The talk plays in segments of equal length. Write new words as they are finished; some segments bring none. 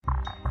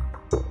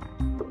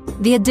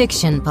The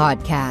Addiction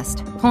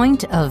Podcast,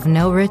 Point of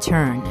No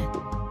Return.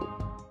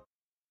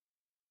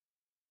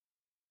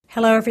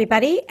 Hello,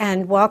 everybody,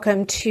 and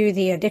welcome to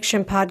the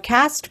Addiction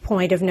Podcast,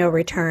 Point of No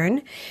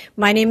Return.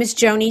 My name is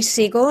Joni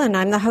Siegel, and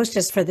I'm the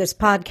hostess for this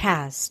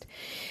podcast.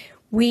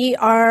 We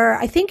are,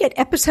 I think, at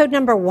episode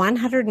number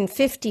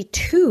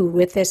 152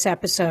 with this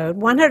episode,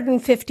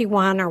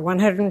 151 or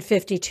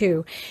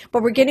 152,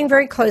 but we're getting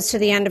very close to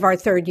the end of our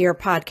third year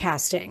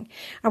podcasting.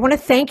 I want to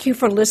thank you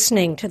for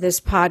listening to this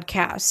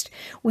podcast.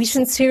 We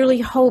sincerely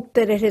hope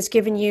that it has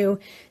given you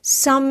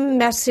some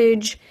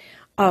message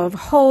of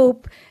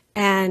hope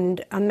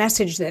and a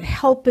message that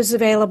help is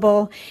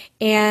available,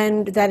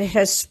 and that it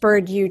has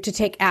spurred you to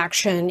take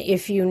action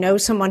if you know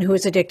someone who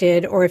is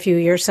addicted or if you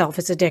yourself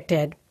is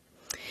addicted.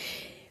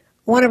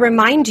 I want to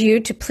remind you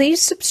to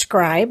please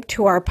subscribe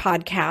to our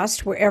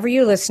podcast wherever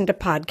you listen to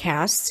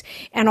podcasts,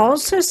 and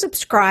also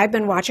subscribe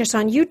and watch us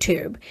on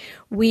YouTube.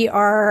 We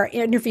are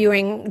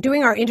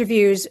doing our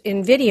interviews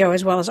in video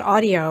as well as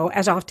audio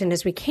as often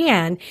as we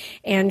can,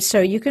 and so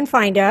you can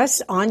find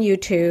us on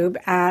YouTube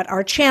at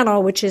our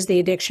channel, which is the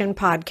Addiction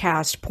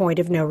Podcast, Point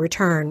of No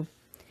Return.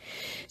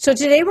 So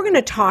today we're going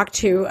to talk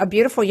to a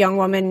beautiful young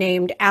woman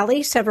named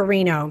Allie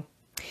Severino.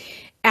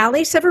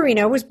 Allie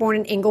Severino was born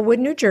in Englewood,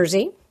 New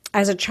Jersey.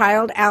 As a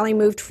child, Allie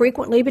moved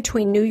frequently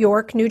between New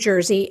York, New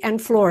Jersey,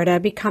 and Florida,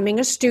 becoming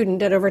a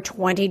student at over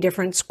 20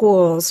 different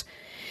schools.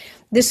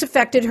 This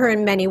affected her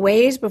in many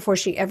ways before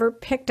she ever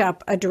picked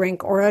up a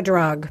drink or a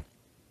drug.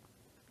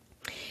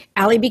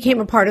 Allie became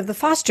a part of the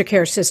foster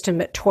care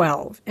system at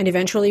 12 and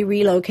eventually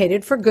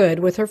relocated for good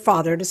with her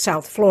father to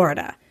South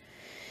Florida.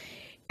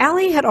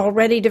 Allie had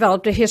already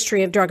developed a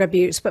history of drug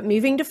abuse, but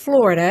moving to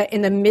Florida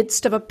in the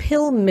midst of a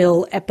pill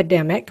mill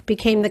epidemic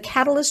became the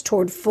catalyst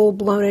toward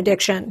full-blown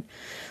addiction.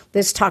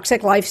 This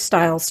toxic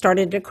lifestyle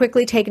started to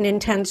quickly take an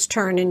intense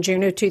turn in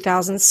June of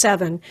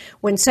 2007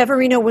 when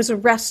Severino was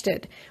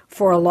arrested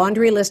for a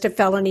laundry list of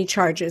felony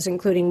charges,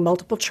 including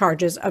multiple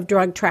charges of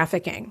drug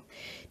trafficking.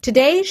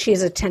 Today, she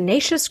is a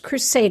tenacious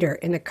crusader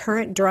in the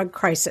current drug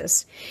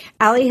crisis.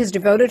 Allie has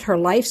devoted her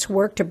life's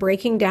work to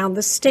breaking down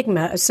the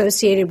stigma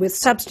associated with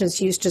substance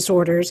use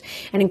disorders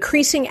and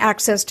increasing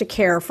access to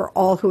care for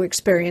all who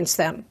experience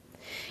them.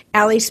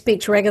 Allie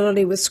speaks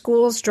regularly with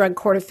schools, drug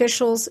court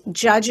officials,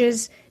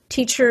 judges,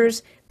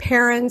 teachers,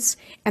 parents,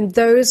 and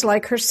those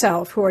like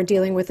herself who are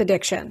dealing with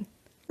addiction.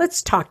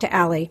 Let's talk to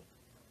Allie.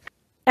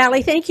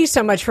 Allie, thank you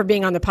so much for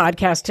being on the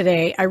podcast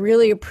today. I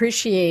really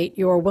appreciate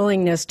your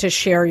willingness to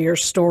share your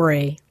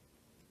story.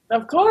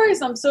 Of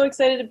course. I'm so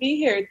excited to be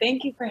here.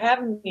 Thank you for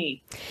having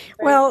me.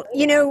 Well,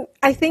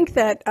 I think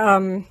that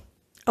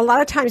a lot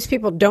of times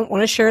people don't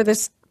want to share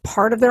this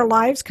part of their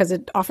lives because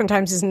it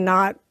oftentimes is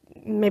not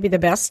maybe the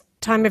best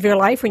time of your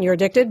life when you're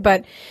addicted,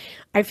 but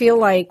I feel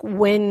like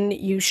when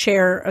you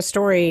share a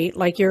story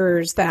like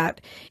yours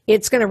that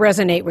it's going to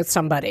resonate with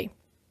somebody.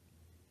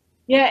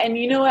 Yeah, and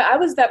you know what? I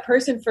was that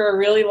person for a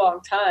really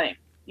long time.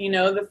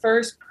 The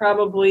first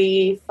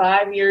probably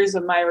 5 years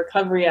of my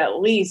recovery at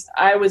least,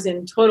 I was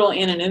in total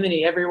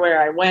anonymity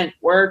everywhere I went,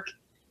 work,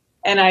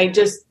 and I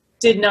just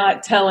did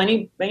not tell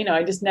I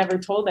just never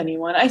told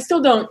anyone. I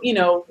still don't,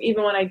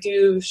 even when I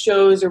do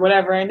shows or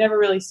whatever, I never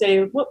really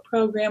say what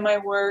program I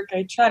work.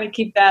 I try to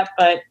keep that,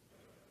 but,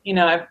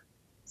 I've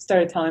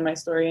started telling my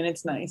story, and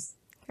it's nice.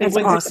 That's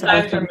when awesome. the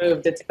time's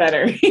removed, it's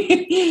better.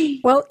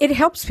 Well, it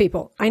helps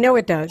people. I know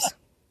it does.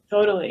 Yeah,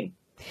 totally.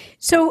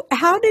 So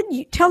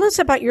tell us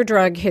about your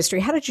drug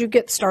history. How did you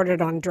get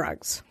started on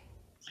drugs?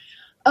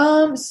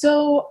 I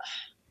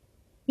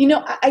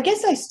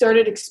guess I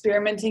started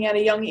experimenting at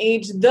a young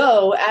age,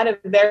 though at a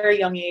very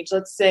young age,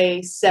 let's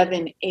say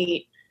 7,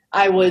 8,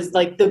 I was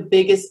like the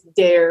biggest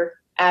DARE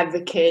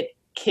advocate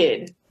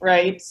kid,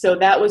 right? So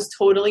that was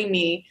totally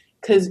me,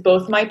 because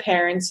both my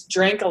parents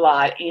drank a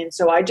lot. And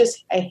so I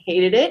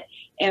hated it.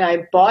 And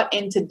I bought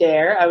into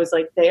DARE. I was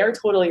like, they are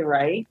totally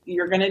right.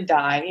 You're going to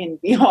die and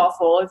be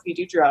awful if you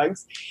do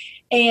drugs.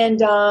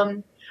 And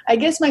I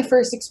guess my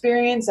first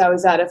experience, I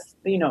was at a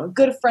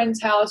good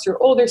friend's house. Her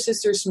older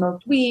sister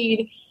smoked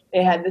weed.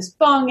 They had this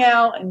bong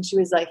out, and she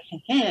was like,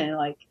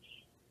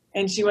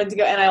 and she went to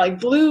go, and I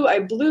blew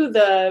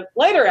the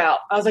lighter out.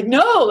 I was like,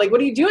 no,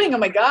 what are you doing? Oh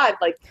my God,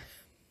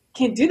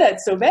 can't do that,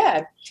 it's so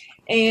bad.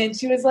 And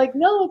she was like,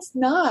 no, it's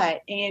not.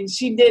 And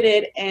she did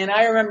it. And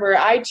I remember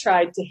I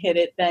tried to hit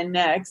it then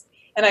next.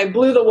 And I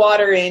blew the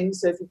water in.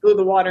 So if you blew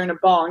the water in a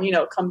bong,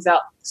 it comes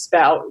out the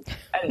spout.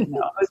 I didn't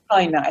know. I was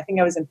probably not. I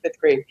think I was in 5th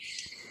grade.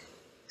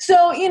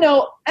 So,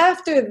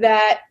 after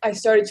that, I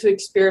started to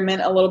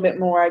experiment a little bit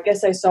more. I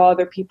guess I saw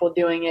other people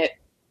doing it.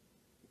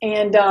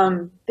 And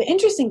the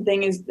interesting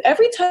thing is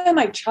every time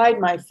I tried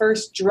my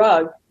first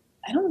drug,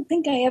 I don't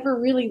think I ever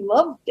really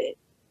loved it.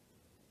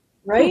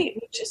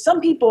 Right? Some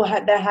people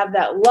have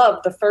that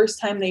love the first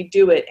time they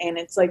do it, and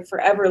it's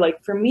forever.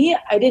 For me,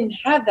 I didn't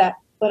have that,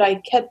 but I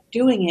kept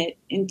doing it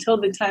until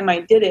the time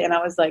I did it, and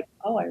I was like,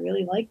 oh, I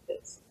really like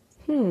this.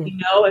 And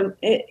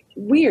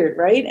weird,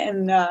 right?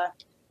 And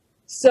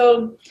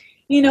so,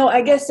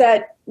 I guess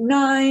at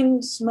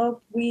 9,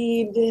 smoked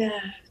weed,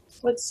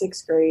 what's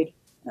 6th grade?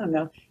 I don't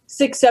know,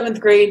 6th, 7th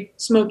grade,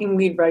 smoking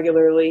weed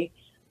regularly.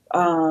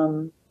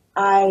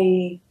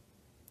 My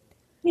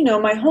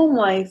home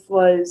life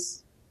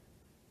was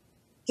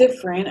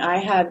different. I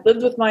had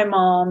lived with my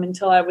mom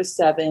until I was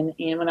 7.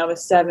 And when I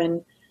was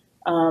 7,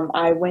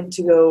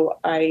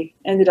 I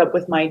ended up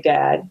with my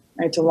dad.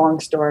 Right, it's a long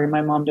story.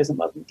 My mom doesn't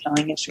love me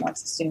telling it. She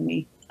wants to sue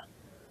me.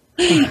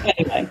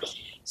 Anyway,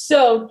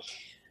 so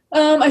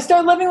I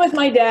started living with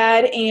my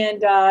dad,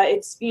 and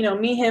it's,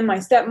 me, him, my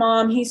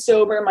stepmom. He's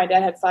sober. My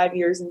dad had 5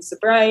 years in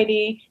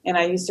sobriety, and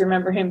I used to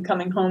remember him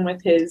coming home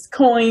with his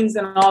coins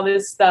and all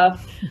this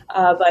stuff.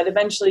 But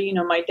eventually,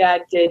 my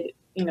dad did,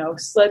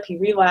 slip. He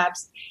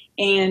relapsed.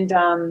 And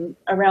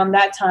around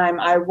that time,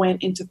 I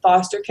went into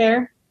foster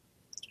care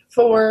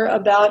for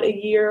about a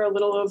year, a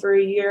little over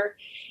a year.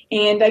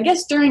 And I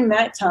guess during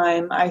that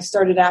time, I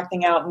started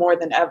acting out more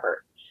than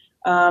ever.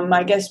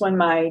 I guess when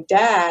my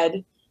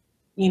dad,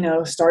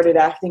 started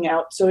acting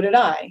out, so did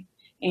I.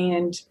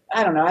 And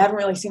I don't know, I haven't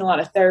really seen a lot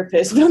of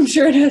therapists, but I'm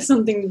sure it has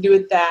something to do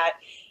with that.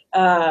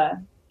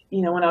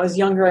 When I was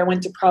younger, I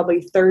went to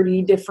probably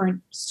 30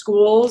 different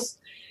schools,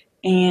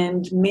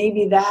 and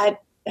maybe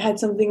that had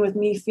something with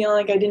me feeling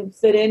like I didn't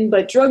fit in,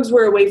 but drugs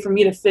were a way for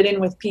me to fit in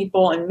with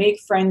people and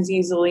make friends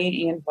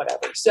easily and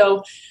whatever.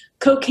 So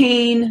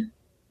cocaine,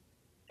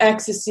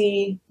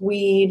 ecstasy,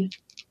 weed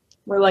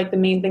were like the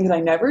main things.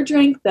 I never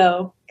drank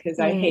though, because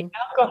I hate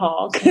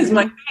alcohol, because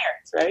my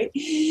parents, right?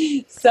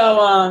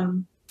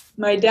 So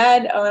my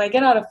dad, when I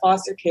get out of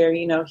foster care,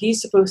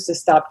 he's supposed to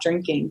stop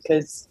drinking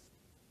because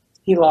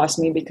he lost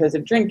me because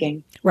of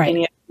drinking. Right. And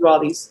he had to do all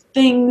these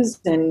things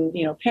and,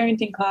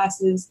 parenting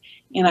classes.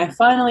 And I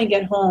finally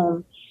get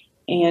home,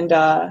 and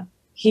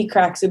he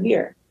cracks a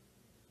beer.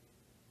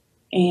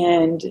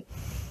 And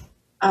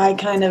I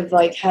kind of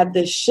like had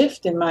this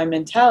shift in my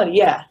mentality.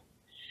 Yeah.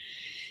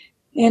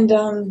 And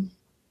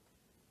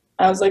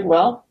I was like,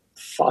 well,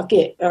 fuck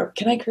it. Or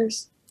can I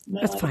curse?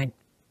 That's fine.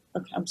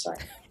 Okay, I'm sorry.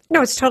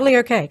 No, it's totally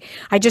okay.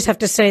 I just have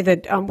to say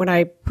that when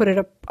I put it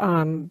up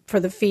for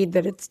the feed,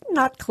 that it's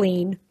not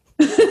clean.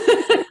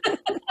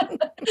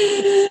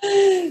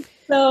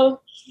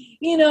 So,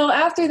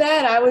 after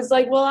that, I was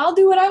like, well, I'll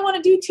do what I want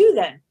to do too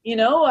then.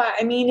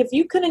 I mean, if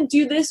you couldn't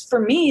do this for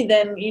me,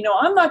 then,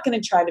 I'm not going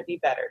to try to be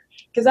better.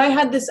 Because I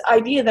had this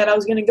idea that I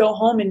was going to go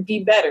home and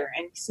be better.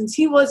 And since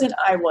he wasn't,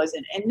 I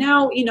wasn't. And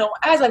now,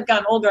 as I've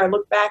gotten older, I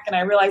look back and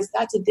I realize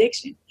that's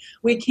addiction.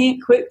 We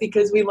can't quit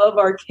because we love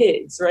our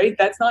kids, right?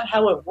 That's not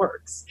how it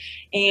works.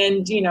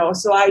 And,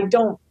 so I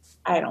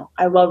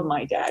love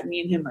my dad.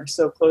 Me and him are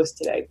so close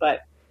today.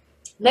 But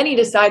then he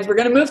decides we're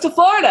going to move to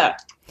Florida.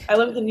 I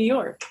lived in New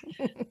York,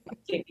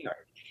 New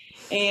York.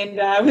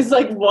 And I was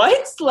like,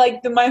 what?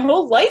 Like my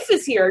whole life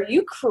is here. Are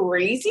you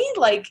crazy?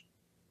 Like,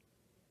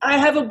 I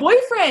have a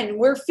boyfriend.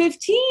 We're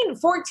 15,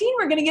 14.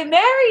 We're going to get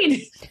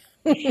married.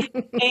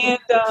 And,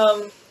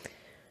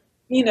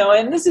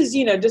 and this is,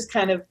 just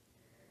kind of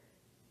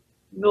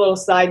the little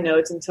side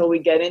notes until we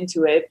get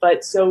into it.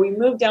 But so we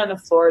moved down to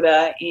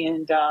Florida,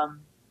 and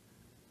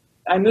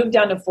I moved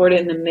down to Florida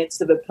in the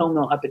midst of a pill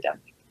mill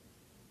epidemic.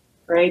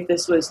 Right?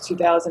 This was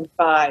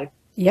 2005.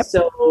 Yep.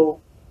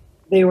 So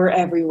they were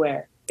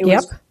everywhere. I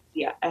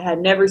had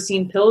never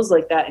seen pills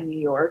like that in New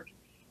York.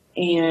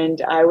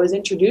 And I was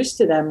introduced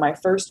to them my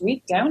first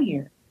week down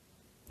here.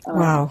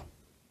 Wow.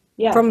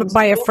 Yeah.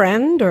 By a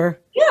friend or?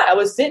 Yeah. I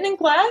was sitting in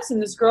class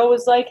and this girl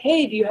was like,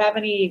 hey, do you have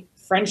any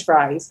French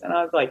fries? And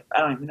I was like,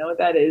 I don't even know what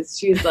that is.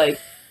 She was like,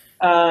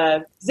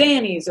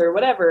 Xannies or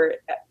whatever.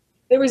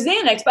 There was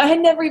Xanax, but I had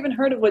never even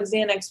heard of what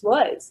Xanax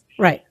was.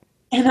 Right.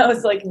 And I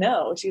was like,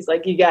 no. She's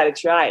like, you got to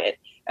try it.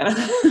 And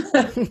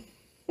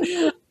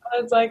I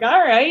was like, all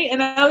right.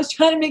 And I was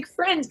trying to make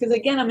friends because,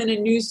 again, I'm in a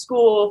new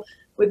school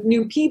with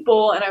new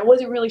people, and I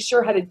wasn't really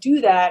sure how to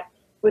do that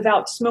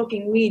without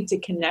smoking weed to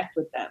connect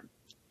with them.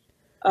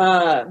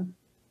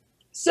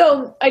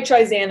 So I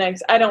try Xanax.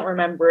 I don't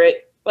remember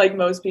it like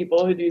most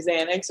people who do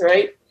Xanax,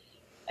 right?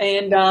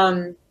 And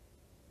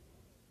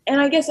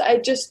I guess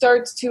it just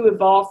starts to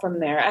evolve from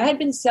there. I had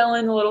been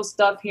selling a little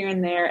stuff here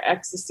and there,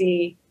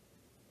 ecstasy.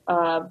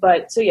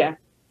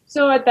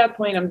 So at that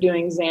point, I'm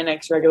doing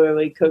Xanax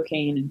regularly,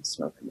 cocaine, and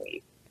smoking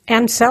weed.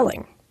 And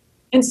selling.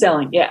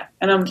 Yeah.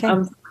 And I'm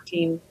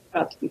 14,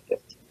 about to be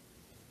 15.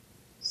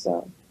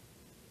 So,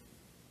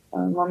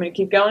 want me to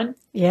keep going?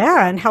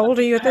 Yeah. And how old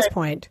are you at this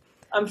point?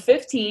 I'm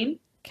 15.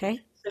 Okay.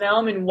 So now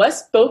I'm in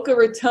West Boca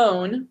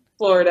Raton,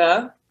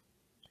 Florida,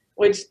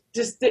 which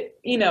just,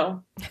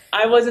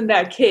 I wasn't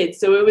that kid.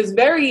 So it was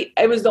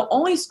the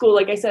only school,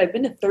 like I said, I've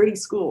been to 30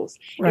 schools.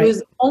 Right. It was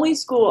the only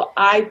school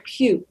I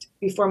puked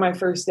before my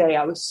first day.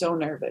 I was so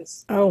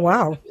nervous. Oh,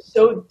 wow. It was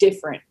so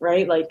different,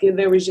 right? Like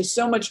there was just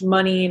so much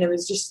money and I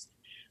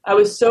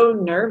was so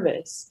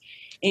nervous.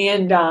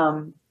 And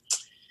I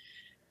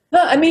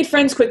made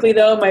friends quickly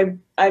though.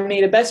 I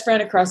made a best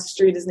friend across the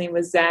street. His name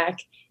was Zach.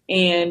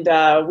 And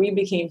we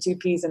became two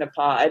peas in a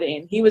pod.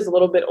 And he was a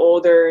little bit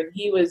older, and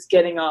he was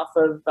getting off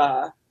of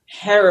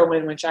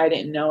heroin, which I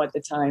didn't know at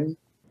the time.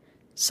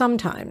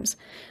 Sometimes.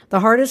 The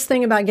hardest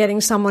thing about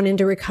getting someone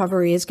into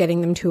recovery is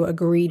getting them to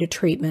agree to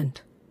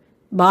treatment.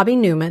 Bobby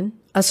Newman,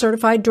 a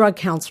certified drug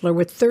counselor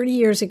with 30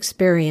 years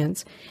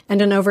experience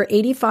and an over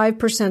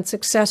 85%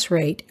 success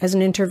rate as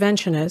an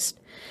interventionist,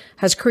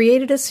 has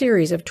created a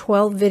series of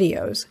 12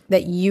 videos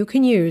that you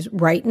can use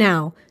right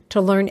now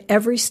to learn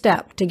every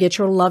step to get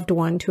your loved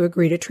one to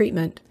agree to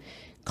treatment.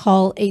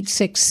 Call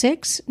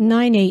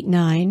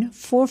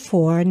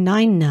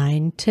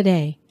 866-989-4499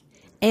 today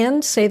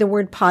and say the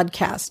word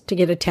podcast to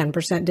get a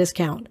 10%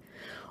 discount.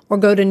 Or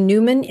go to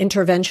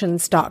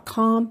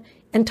newmaninterventions.com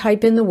and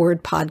type in the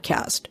word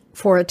podcast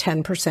for a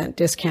 10%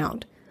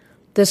 discount.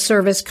 This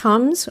service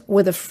comes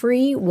with a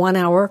free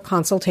 1-hour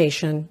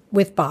consultation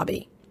with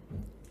Bobby.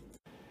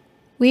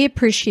 We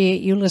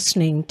appreciate you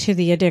listening to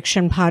the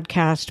Addiction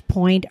Podcast,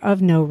 Point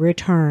of No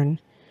Return.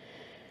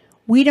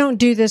 We don't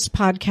do this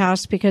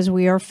podcast because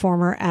we are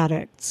former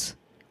addicts.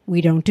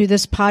 We don't do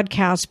this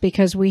podcast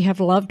because we have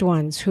loved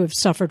ones who have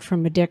suffered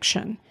from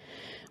addiction.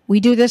 We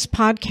do this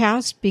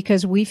podcast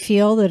because we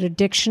feel that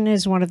addiction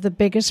is one of the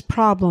biggest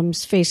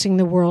problems facing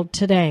the world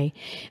today,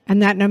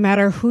 and that no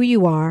matter who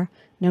you are,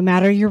 no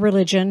matter your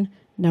religion,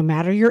 no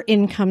matter your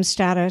income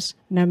status,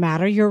 no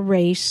matter your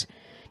race,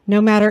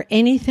 no matter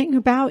anything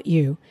about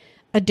you,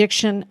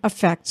 addiction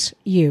affects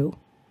you.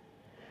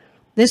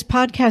 This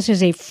podcast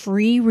is a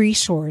free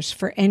resource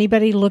for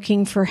anybody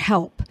looking for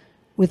help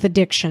with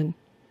addiction.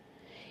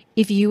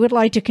 If you would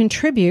like to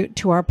contribute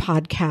to our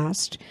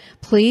podcast,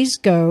 please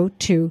go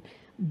to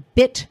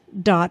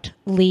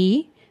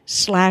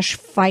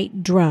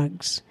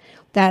bit.ly/fightdrugs.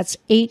 That's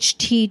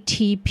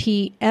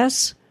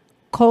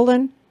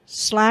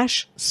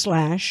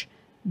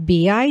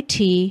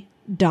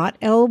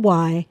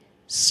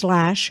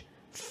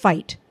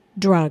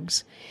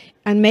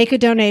And make a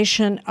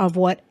donation of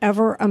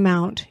whatever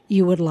amount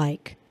you would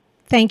like.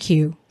 Thank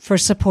you for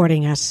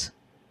supporting us.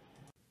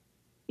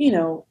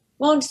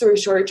 Long story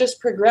short, it just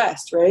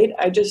progressed, right?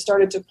 I just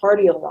started to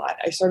party a lot.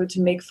 I started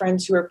to make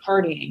friends who were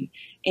partying,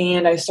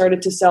 and I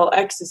started to sell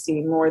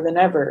ecstasy more than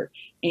ever.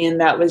 And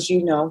that was,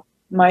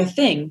 my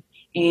thing.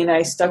 And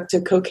I stuck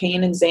to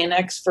cocaine and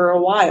Xanax for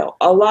a while.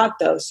 A lot,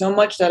 though. So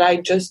much that I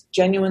just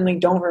genuinely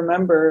don't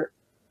remember,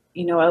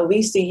 at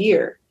least a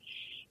year.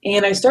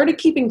 And I started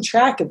keeping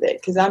track of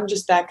it because I'm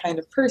just that kind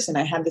of person.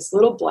 I had this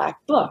little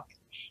black book.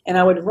 And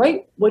I would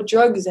write what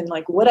drugs and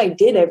what I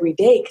did every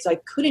day because I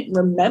couldn't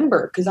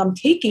remember because I'm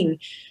taking,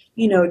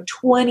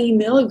 20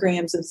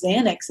 milligrams of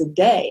Xanax a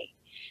day.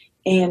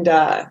 And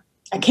I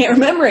can't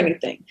remember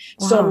anything.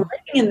 Wow. So I'm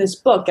writing in this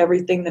book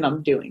everything that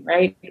I'm doing,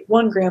 right?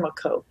 1 gram of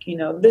Coke,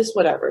 this,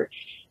 whatever.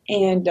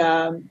 And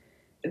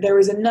there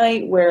was a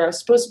night where I was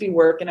supposed to be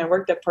working. I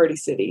worked at Party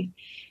City.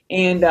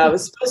 And I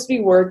was supposed to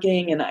be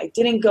working and I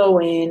didn't go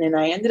in. And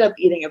I ended up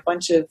eating a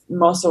bunch of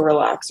muscle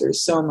relaxers,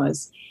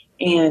 somas.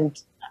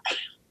 And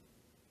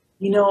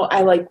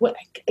I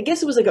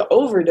guess it was like an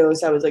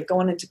overdose. I was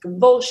going into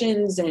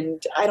convulsions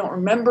and I don't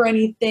remember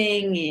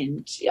anything.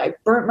 And I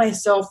burnt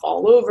myself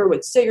all over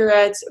with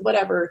cigarettes,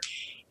 whatever.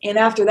 And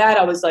after that,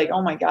 I was like,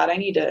 oh my God, I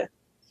need to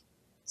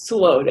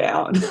slow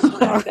down.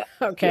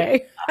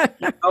 Okay.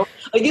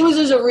 It was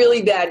just a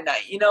really bad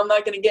night. I'm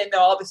not going to get into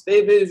all this, but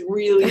it was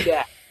really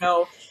bad,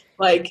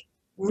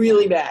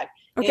 really bad.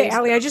 Okay, and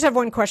Allie, I just have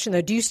one question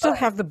though. Do you still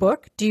have the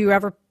book? Do you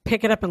ever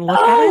pick it up and look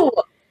at it?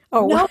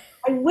 Oh, no.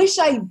 I wish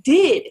I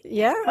did.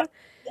 Yeah.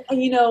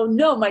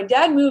 No, my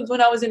dad moved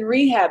when I was in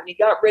rehab and he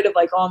got rid of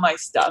all my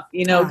stuff,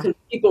 because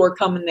people were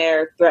coming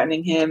there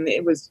threatening him.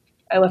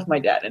 I left my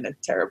dad in a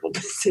terrible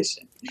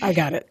position. I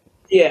got it.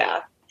 Yeah.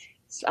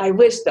 I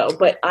wish though,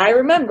 but I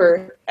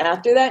remember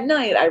after that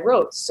night I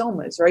wrote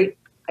somas, right?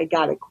 I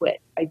gotta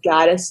quit. I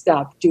gotta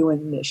stop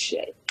doing this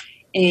shit.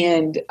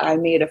 And I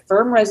made a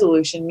firm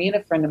resolution. Me and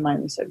a friend of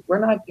mine, we said, we're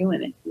not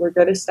doing it. We're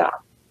going to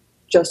stop.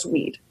 Just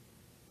weed.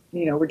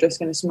 We're just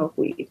going to smoke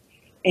weed.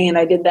 And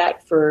I did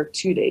that for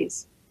 2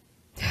 days.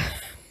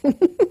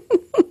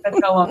 That's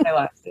how long I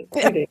lasted.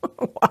 2 days.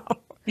 Wow.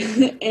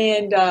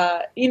 And,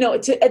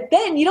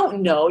 then you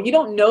don't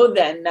know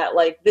then that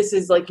this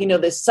is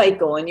this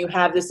cycle and you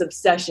have this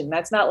obsession.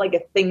 That's not a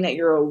thing that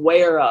you're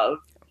aware of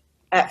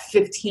at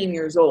 15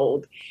 years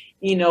old,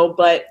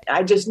 but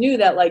I just knew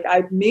that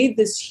I made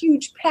this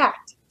huge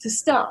pact to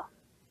stop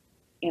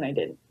and I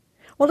didn't.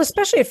 Well,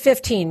 especially at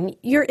 15,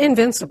 you're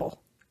invincible.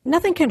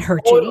 Nothing can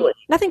hurt you.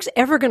 Nothing's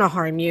ever going to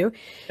harm you.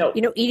 Nope.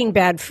 Eating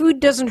bad food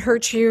doesn't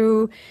hurt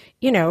you,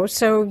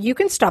 so you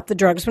can stop the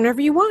drugs whenever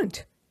you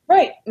want.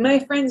 Right. My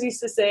friends used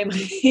to say,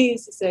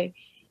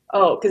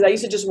 oh, because I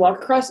used to just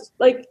walk across,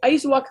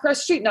 the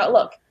street, not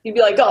look. You'd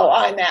be like, oh,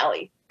 I'm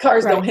Allie.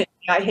 Cars don't hit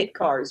me. I hit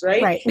cars,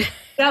 right? Right.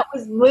 That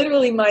was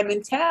literally my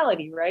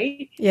mentality,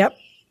 right? Yep.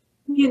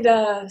 And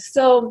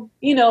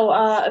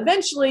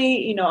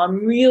eventually,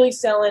 I'm really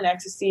selling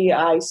ecstasy.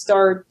 I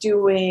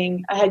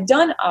had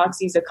done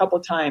oxys a couple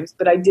times,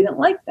 but I didn't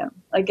like them.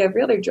 Like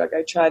every other drug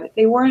I tried,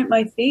 they weren't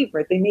my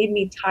favorite. They made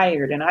me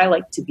tired, and I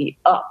like to be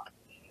up.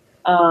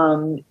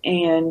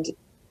 And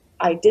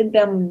I did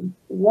them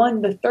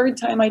the third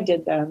time I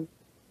did them,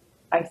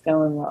 I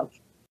fell in love.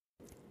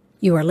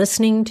 You are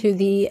listening to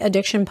the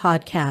Addiction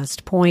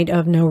Podcast, Point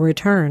of No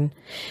Return.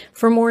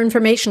 For more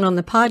information on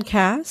the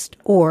podcast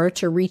or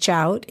to reach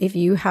out if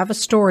you have a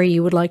story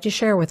you would like to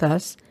share with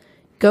us,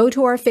 go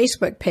to our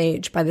Facebook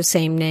page by the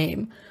same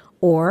name,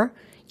 or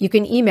you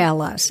can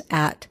email us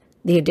at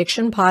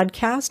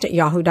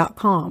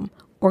theaddictionpodcast@yahoo.com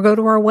or go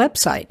to our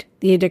website,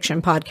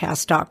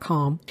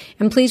 theaddictionpodcast.com.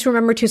 And please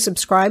remember to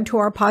subscribe to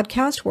our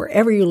podcast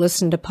wherever you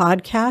listen to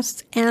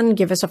podcasts and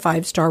give us a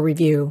 5-star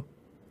review.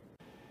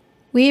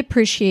 We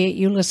appreciate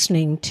you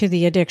listening to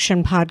the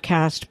Addiction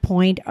Podcast,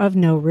 Point of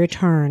No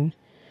Return.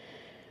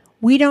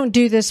 We don't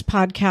do this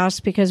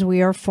podcast because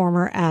we are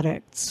former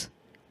addicts.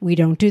 We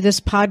don't do this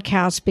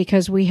podcast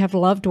because we have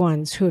loved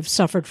ones who have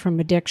suffered from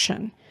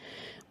addiction.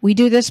 We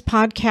do this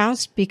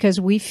podcast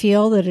because we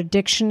feel that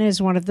addiction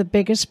is one of the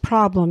biggest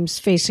problems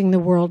facing the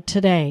world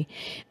today,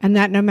 and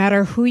that no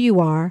matter who you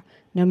are,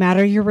 no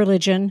matter your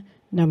religion,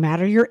 no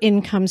matter your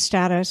income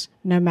status,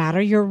 no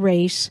matter your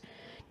race,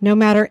 no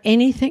matter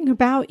anything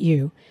about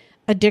you,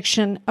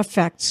 addiction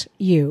affects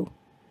you.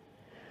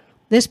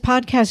 This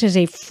podcast is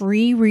a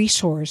free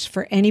resource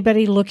for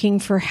anybody looking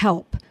for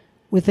help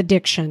with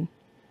addiction.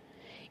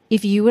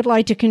 If you would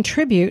like to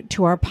contribute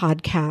to our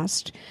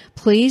podcast,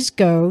 please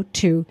go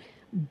to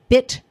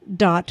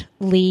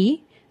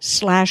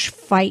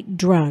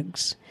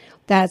bit.ly/fightdrugs.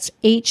 That's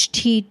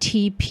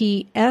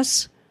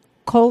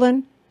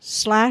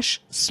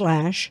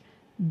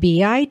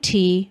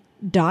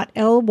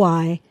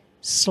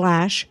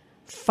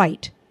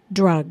https://bit.ly/fight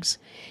drugs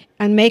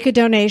and make a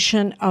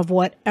donation of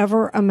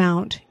whatever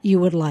amount you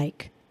would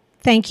like.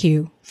 Thank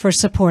you for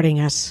supporting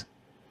us.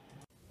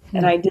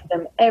 And I did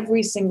them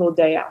every single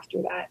day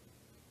after that.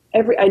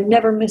 I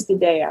never missed a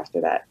day after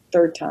that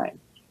third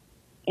time.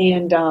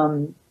 And,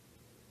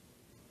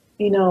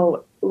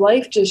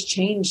 life just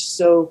changed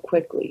so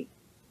quickly.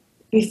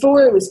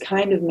 Before it was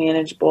kind of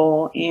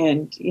manageable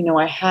and,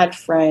 I had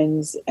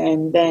friends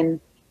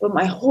but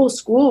my whole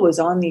school was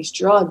on these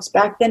drugs.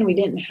 Back then we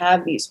didn't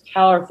have these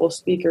powerful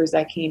speakers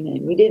that came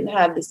in. We didn't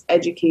have this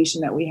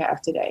education that we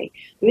have today.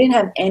 We didn't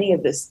have any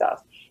of this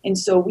stuff. And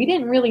so we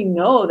didn't really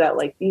know that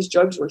these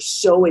drugs were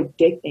so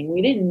addicting.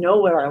 We didn't know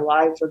what our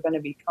lives were going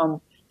to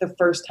become the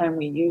first time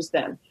we used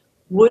them.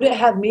 Would it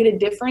have made a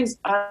difference?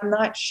 I'm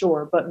not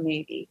sure, but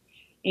maybe.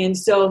 And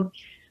so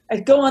I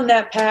go on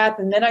that path,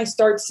 and then I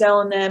start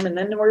selling them, and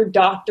then we're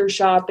doctor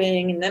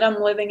shopping, and then I'm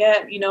living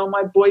at,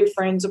 my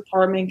boyfriend's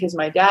apartment because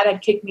my dad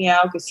had kicked me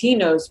out because he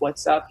knows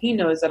what's up. He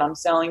knows that I'm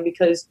selling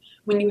because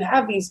when you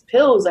have these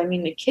pills,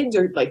 the kids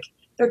are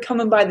they're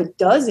coming by the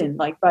dozen,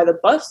 by the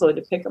busload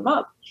to pick them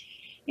up.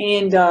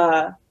 And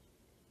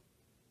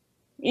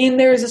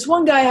there's this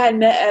one guy I had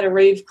met at a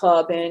rave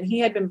club, and he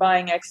had been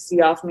buying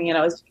ecstasy off me,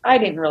 and I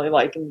didn't really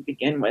like him to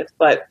begin with,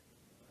 but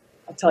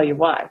I'll tell you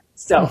why.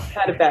 So I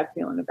had a bad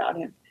feeling about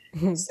him.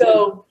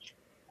 So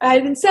I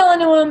had been selling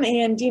to him,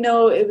 and,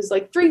 it was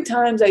 3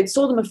 times I'd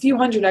sold him a few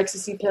hundred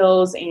ecstasy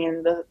pills,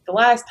 and the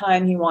last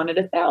time he wanted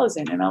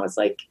 1,000. And I was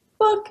like,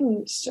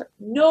 fucking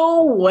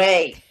no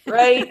way,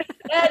 right?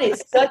 That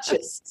is such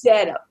a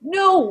setup.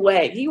 No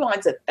way. He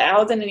wants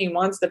 1,000 and he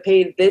wants to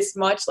pay this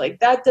much.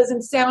 That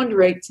doesn't sound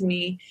right to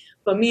me.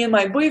 But me and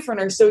my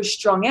boyfriend are so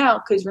strung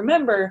out because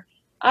remember,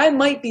 I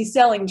might be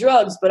selling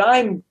drugs, but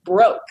I'm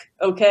broke,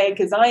 okay?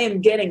 Because I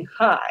am getting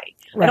high.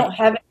 Right. I don't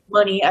have any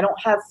money. I don't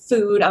have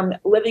food. I'm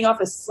living off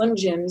of Slim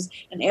Jims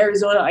and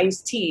Arizona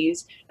iced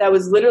teas. That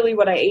was literally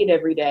what I ate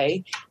every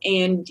day.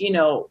 And,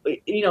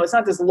 it's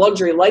not this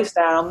luxury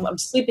lifestyle. I'm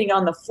sleeping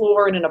on the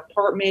floor in an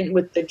apartment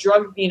with the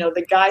drug,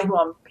 the guy who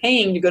I'm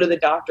paying to go to the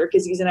doctor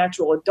because he's an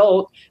actual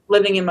adult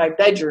living in my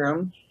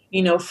bedroom,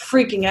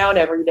 freaking out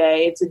every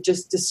day. It's a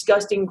just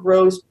disgusting,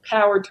 gross,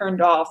 power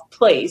turned off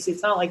place.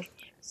 It's not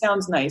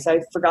sounds nice.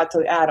 I forgot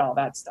to add all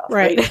that stuff.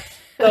 Right.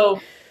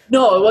 So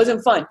no, it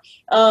wasn't fun.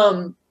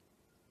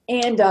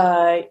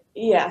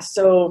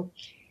 So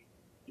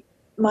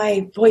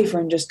my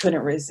boyfriend just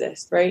couldn't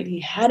resist, right? He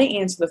had to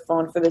answer the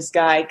phone for this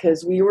guy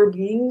because we were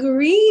being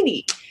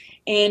greedy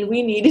and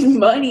we needed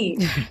money.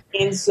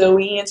 And so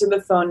he answered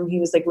the phone and he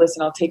was like,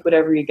 listen, I'll take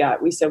whatever you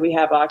got. We said, we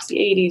have Oxy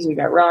 80s, we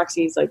got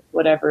Roxy's,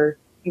 whatever.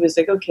 He was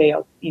like, okay,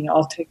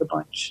 I'll take a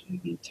bunch.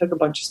 He took a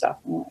bunch of stuff.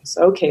 And I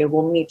said, okay,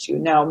 we'll meet you.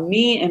 Now,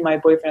 me and my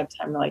boyfriend at the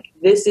time were like,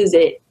 this is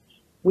it.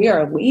 We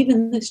are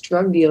leaving this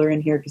drug dealer in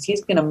here because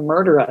he's going to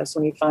murder us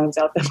when he finds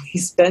out that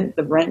we spent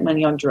the rent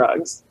money on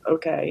drugs.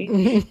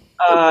 Okay.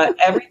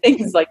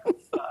 Everything's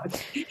fuck.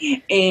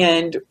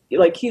 And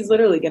he's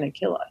literally going to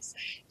kill us.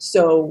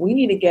 So we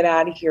need to get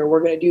out of here.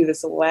 We're going to do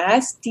this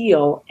last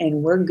deal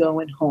and we're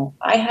going home.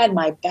 I had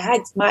my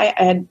bags, I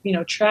had,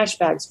 trash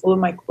bags full of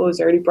my clothes.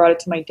 I already brought it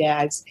to my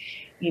dad's.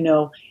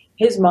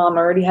 His mom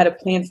already had a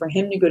plan for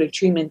him to go to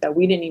treatment that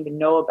we didn't even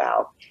know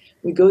about.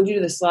 We go do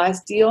this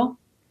last deal.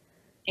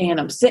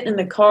 And I'm sitting in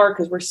the car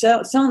because we're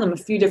selling them a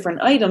few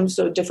different items,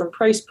 so different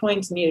price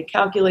points, need a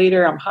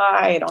calculator. I'm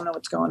high. I don't know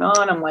what's going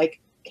on. I'm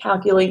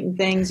calculating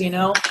things, And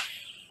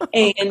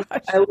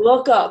I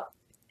look up,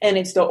 and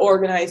it's the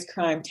Organized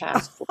Crime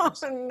Task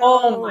Force. No.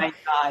 Oh, my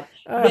God.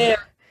 They're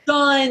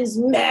guns,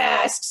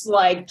 masks,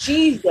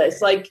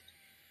 Jesus.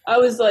 I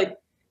was like,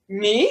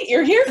 me?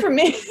 You're here for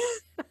me?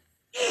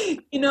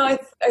 I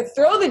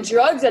throw the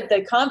drugs at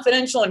the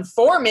confidential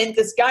informant,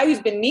 this guy who's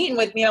been meeting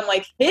with me. I'm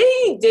like,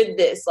 he did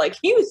this. Like,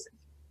 he was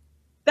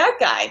that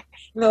guy.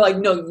 And they're like,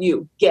 no,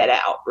 you get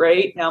out,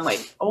 right? Now I'm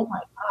like, oh my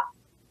God,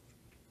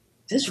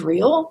 is this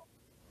real?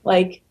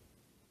 Like,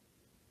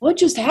 what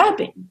just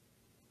happened?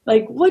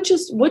 Like, what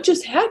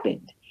just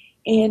happened?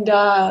 And,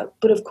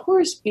 but of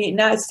course,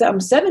 I'm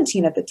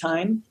 17 at the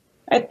time.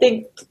 I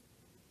think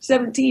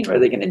 17, what are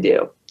they going to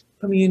do?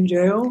 Put me in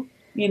jail?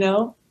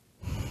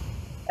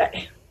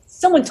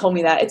 Someone told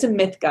me that. It's a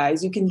myth,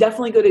 guys. You can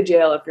definitely go to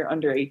jail if you're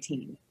under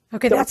 18.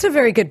 Okay, that's a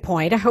very good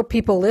point. I hope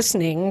people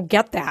listening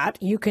get that.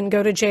 You can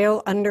go to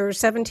jail under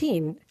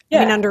 17. Yeah.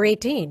 I mean, under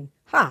 18.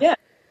 Huh. Yeah.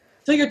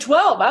 So you're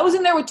 12. I was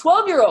in there with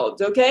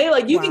 12-year-olds, okay?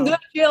 Like, you can go to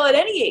jail at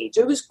any age.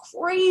 It was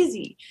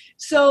crazy.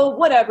 So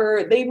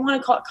whatever. They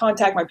want to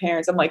contact my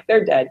parents. I'm like,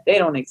 they're dead. They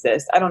don't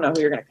exist. I don't know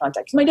who you're going to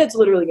contact. Because my dad's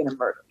literally going to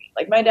murder me.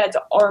 Like, my dad's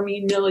an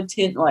army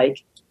militant,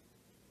 like,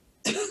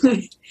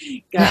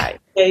 guy.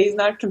 Yeah, he's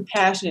not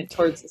compassionate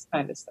towards this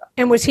kind of stuff.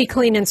 And was he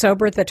clean and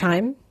sober at the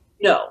time?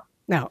 No.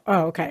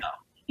 Oh, okay. No.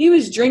 He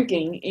was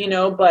drinking,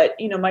 but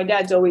my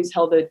dad's always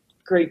held a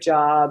great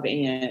job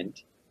and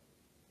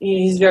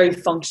he's very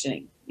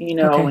functioning, okay.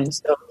 And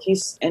so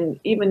and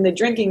even the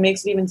drinking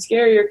makes it even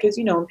scarier because,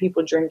 when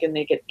people drink and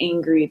they get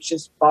angry, it's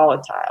just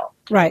volatile.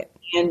 Right.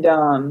 And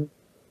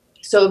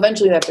so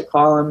eventually they have to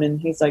call him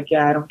and he's like,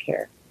 yeah, I don't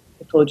care.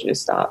 I told you to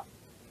stop,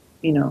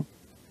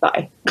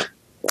 bye.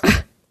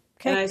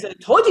 Okay. And I said,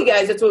 I told you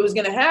guys that's what was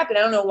going to happen.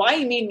 I don't know why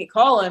you made me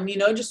call him,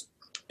 just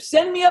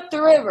send me up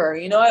the river.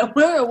 I don't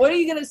know. What are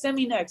you going to send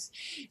me next?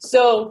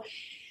 So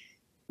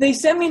they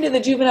sent me to the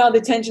juvenile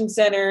detention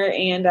center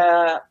and,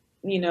 I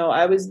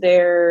was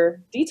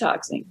there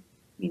detoxing,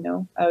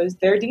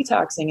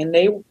 and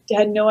they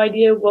had no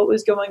idea what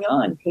was going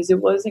on because it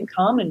wasn't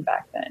common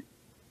back then.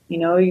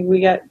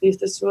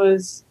 This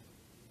was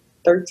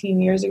 13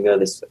 years ago,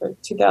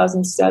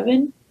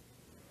 2007,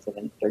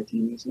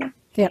 13 years ago.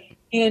 Yeah.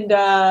 And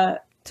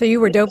so you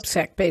were dope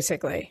sick,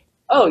 basically.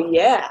 Oh,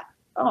 yeah.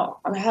 Oh,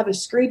 I have a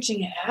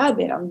screeching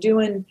habit. I'm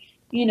doing,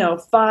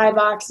 5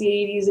 Oxy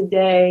 80s a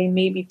day,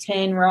 maybe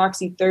 10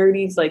 Roxy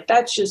 30s. Like,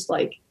 that's just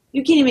like,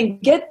 you can't even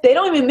they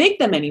don't even make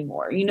them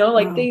anymore.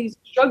 Wow. These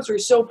drugs were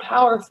so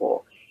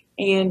powerful.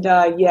 And,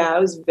 I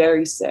was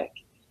very sick.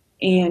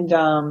 And,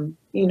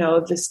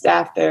 the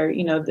staff there,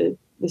 the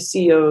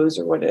COs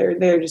or whatever,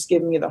 they're just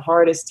giving me the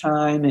hardest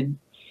time and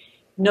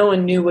no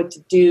one knew what to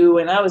do.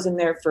 And I was in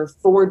there for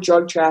 4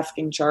 drug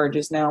trafficking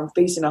charges. Now I'm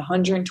facing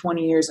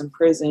 120 years in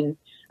prison.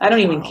 I don't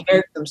even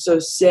care. I'm so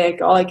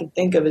sick. All I can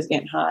think of is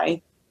getting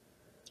high.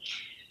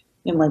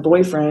 And my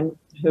boyfriend,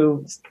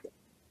 who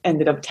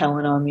ended up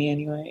telling on me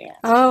anyway. Yeah.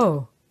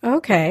 Oh,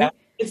 okay. Yeah.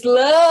 It's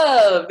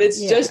love. It's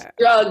just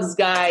drugs,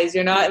 guys.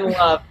 You're not in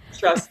love.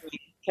 Trust me.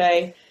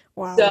 Okay.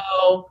 Wow.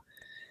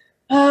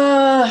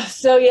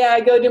 So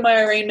I go do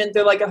my arraignment.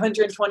 They're like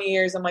 120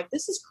 years. I'm like,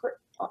 this is crazy.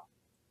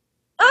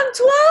 I'm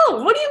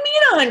 12. What do you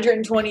mean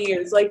 120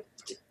 years? Like,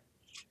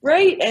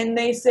 right? And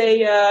they say,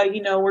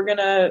 we're going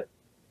to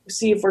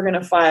see if we're going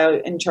to file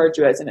and charge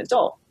you as an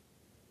adult.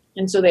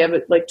 And so they have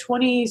like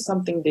 20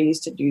 something days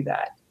to do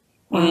that.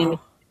 Wow. And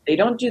they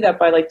don't do that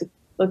by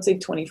let's say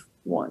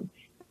 21.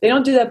 They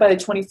don't do that by the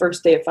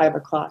 21st day at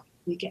 5:00.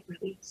 You get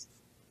released.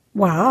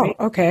 Wow. Right?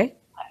 Okay.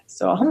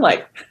 So I'm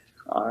like,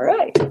 all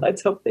right,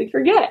 let's hope they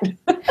forget.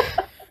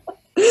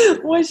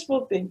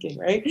 Wishful thinking,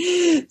 right?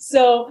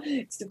 So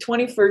it's the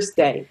 21st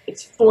day.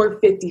 It's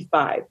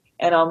 4:55.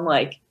 And I'm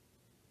like,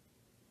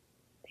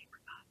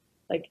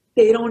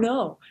 they don't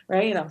know,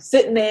 right? And I'm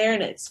sitting there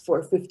and it's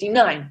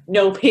 4:59.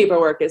 No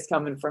paperwork is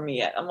coming for me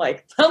yet. I'm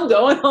like, I'm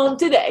going home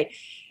today.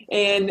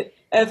 And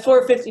at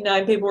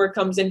 4:59, paperwork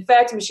comes in.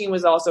 Fax machine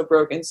was also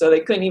broken, so they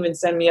couldn't even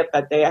send me up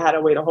that day. I had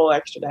to wait a whole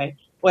extra day.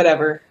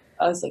 Whatever.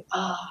 I was like,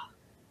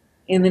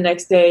 And the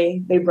next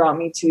day, they brought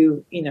me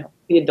to,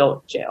 the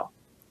adult jail.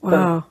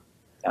 Wow.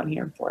 Down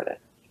here in Florida.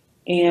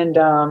 And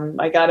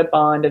I got a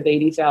bond of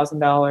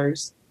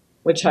 $80,000,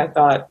 which I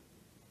thought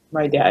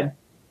my dad,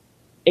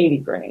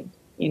 $80,000.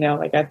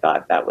 I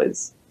thought that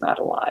was not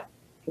a lot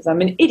because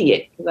I'm an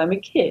idiot because I'm a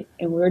kid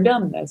and we were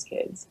dumb as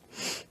kids.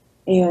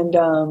 And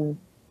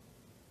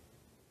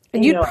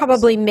you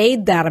probably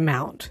made that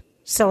amount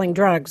selling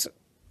drugs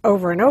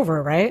over and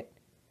over, right?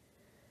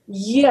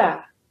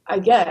 Yeah, I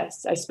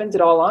guess. I spent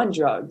it all on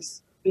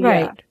drugs.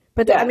 Right. Yeah.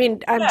 But I'm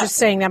just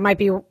saying that might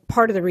be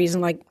part of the reason,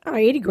 like,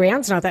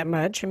 $80,000's not that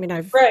much. I mean,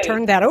 I've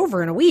turned that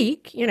over in a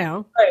week,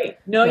 Right.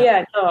 No,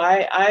 no,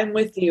 I'm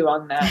with you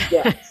on that.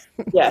 Yes.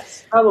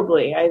 Yes,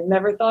 probably. I've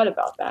never thought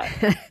about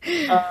that.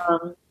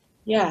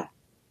 Yeah.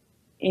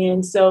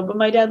 And so, but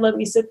my dad let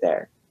me sit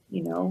there,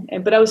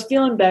 but I was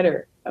feeling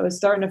better. I was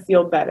starting to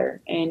feel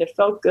better and it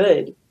felt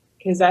good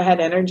because I had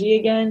energy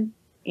again.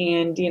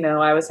 And,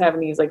 I was having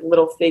these like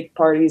little fake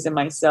parties in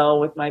my cell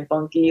with my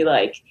bunkie,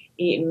 like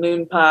eating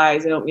moon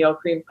pies and oatmeal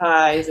cream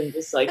pies and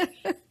just like,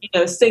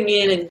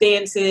 singing and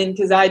dancing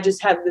because I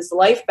just had this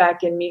life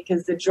back in me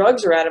because the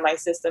drugs are out of my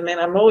system. And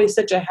I'm always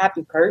such a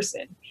happy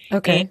person.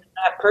 Okay. And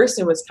that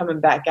person was coming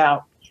back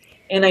out.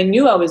 And I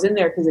knew I was in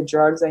there because of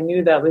drugs. I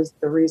knew that was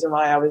the reason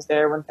why I was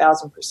there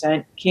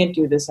 1,000%. Can't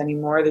do this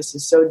anymore. This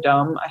is so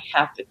dumb.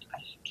 I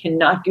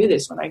cannot do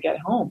this when I get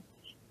home.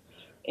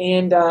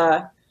 And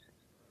a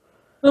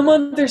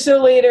month or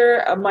so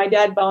later, my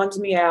dad bonds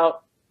me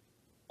out.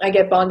 I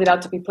get bonded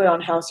out to be put on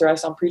house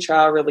arrest on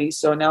pretrial release.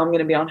 So now I'm going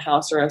to be on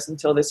house arrest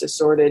until this is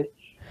sorted.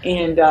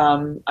 And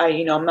I'm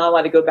not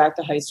allowed to go back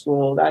to high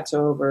school. That's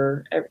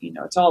over.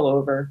 It's all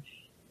over.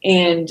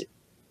 And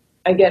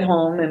I get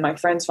home and my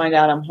friends find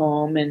out I'm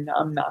home and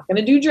I'm not going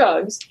to do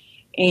drugs.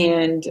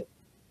 And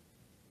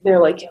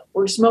they're like,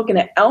 we're smoking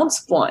an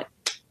ounce blunt.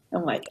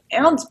 I'm like,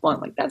 ounce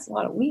blunt? Like, that's a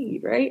lot of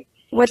weed, right?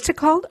 What's it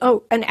called?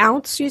 Oh, an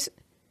ounce?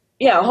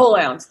 Yeah, a whole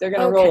ounce. They're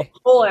going to roll a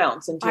whole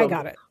ounce into I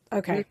got it.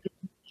 Okay.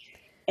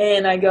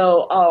 And I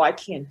go, oh, I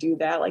can't do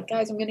that. Like,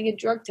 guys, I'm going to get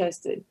drug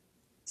tested.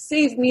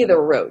 Save me the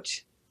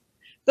roach.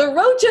 The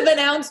roach of an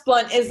ounce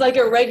blunt is like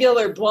a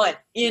regular blunt,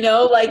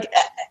 like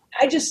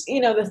I just,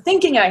 the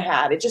thinking I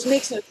had, it just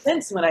makes no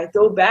sense when I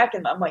go back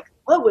and I'm like,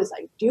 what was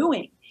I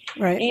doing?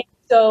 Right. And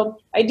so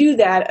I do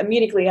that,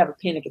 immediately have a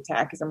panic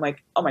attack because I'm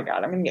like, oh my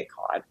God, I'm going to get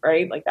caught,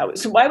 right? Like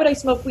why would I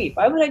smoke weed?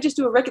 Why would I just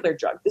do a regular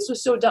drug? This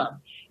was so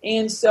dumb.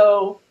 And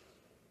so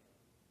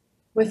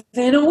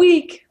within a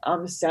week,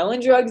 I'm selling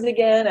drugs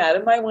again out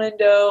of my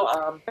window.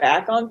 I'm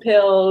back on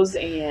pills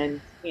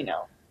and, you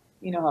know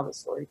how the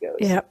story goes.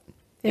 Yep.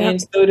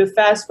 And so to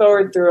fast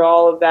forward through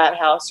all of that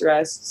house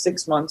arrest,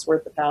 6 months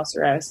worth of house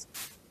arrest,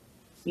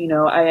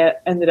 I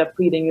ended up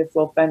pleading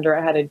youthful offender.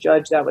 I had a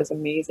judge that was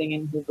amazing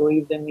and who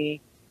believed in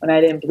me when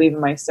I didn't believe in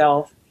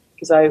myself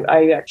because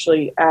I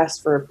actually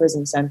asked for a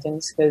prison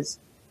sentence because,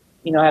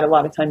 I had a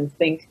lot of time to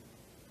think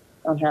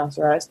on house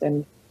arrest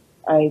and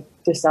I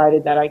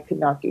decided that I could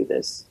not do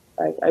this.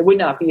 I would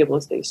not be able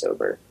to stay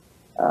sober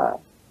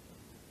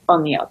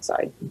on the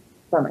outside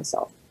by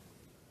myself.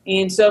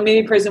 And so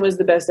maybe prison was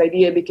the best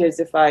idea because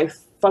if I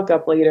fuck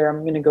up later,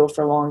 I'm going to go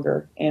for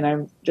longer. And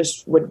I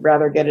just would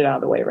rather get it out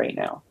of the way right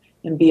now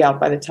and be out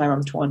by the time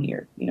I'm 20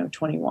 or,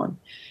 21.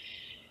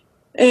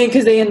 And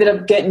because they ended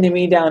up getting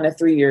me down to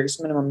 3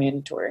 years minimum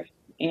mandatory.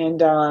 And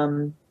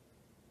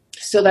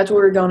so that's what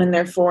we were going in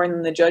there for.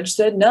 And the judge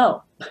said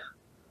no.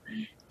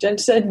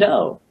 Judge said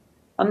no.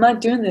 I'm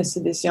not doing this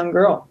to this young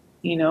girl.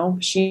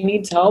 She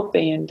needs help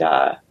and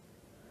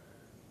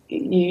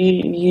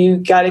you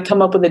got to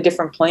come up with a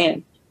different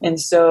plan. And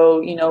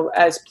so,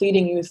 as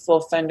pleading youthful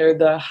offender,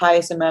 the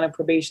highest amount of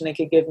probation they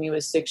could give me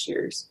was 6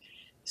 years.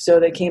 So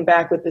they came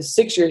back with the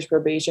 6 years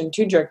probation,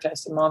 2 drug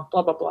tests a month,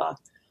 blah, blah, blah.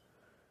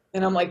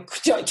 And I'm like,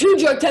 2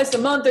 drug tests a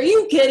month? Are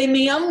you kidding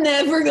me? I'm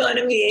never going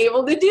to be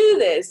able to do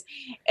this.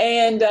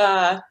 And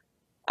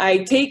I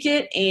take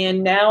it,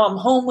 and now I'm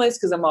homeless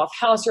because I'm off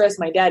house arrest.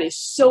 My dad is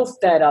so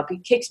fed up. He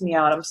kicks me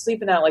out. I'm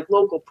sleeping at like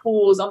local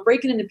pools. I'm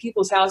breaking into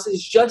people's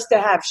houses just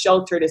to have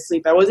shelter to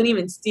sleep. I wasn't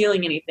even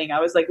stealing anything. I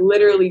was like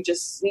literally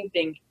just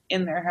sleeping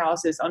in their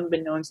houses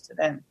unbeknownst to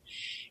them.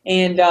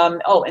 And,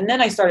 and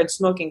then I started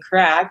smoking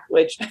crack,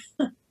 which,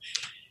 and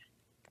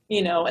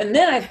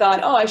then I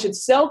thought, I should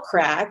sell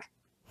crack,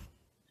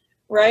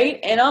 right?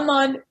 And I'm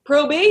on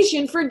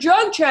probation for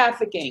drug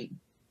trafficking.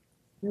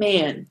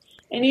 Man.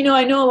 And,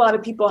 I know a lot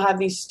of people have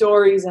these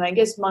stories, and I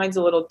guess mine's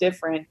a little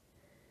different.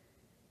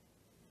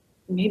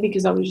 Maybe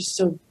because I was just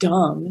so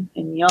dumb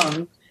and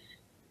young.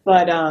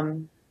 But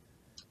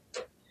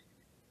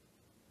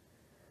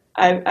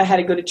I had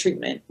to go to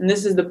treatment. And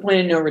this is the point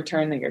of no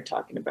return that you're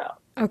talking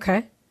about.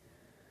 Okay.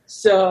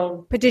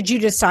 So. But did you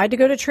decide to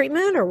go to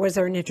treatment, or was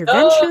there an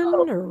intervention,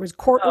 or was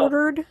court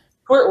ordered?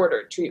 Court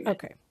ordered treatment.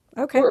 Okay.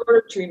 Court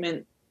ordered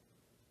treatment.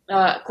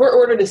 Court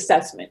ordered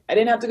assessment. I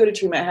didn't have to go to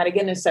treatment. I had to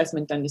get an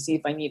assessment done to see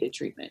if I needed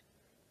treatment.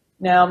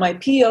 Now, my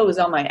PO was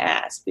on my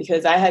ass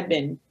because I had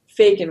been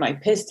faking my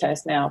piss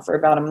test now for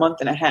about a month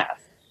and a half,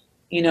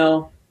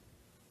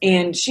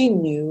 and she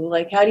knew,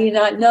 like, how do you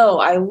not know?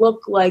 I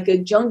look like a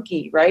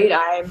junkie, right?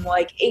 I'm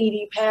like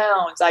 80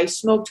 pounds. I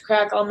smoked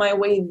crack on my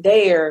way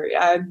there.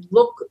 I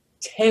look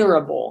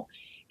terrible.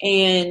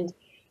 And,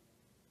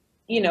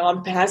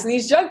 I'm passing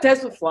these drug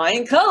tests with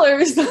flying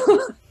colors.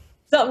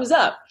 Something's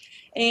up.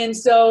 And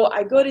so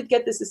I go to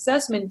get this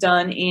assessment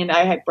done, and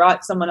I had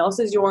brought someone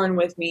else's urine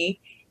with me,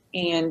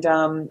 and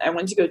I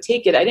went to go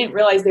take it. I didn't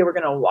realize they were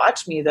going to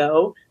watch me,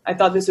 though. I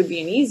thought this would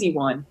be an easy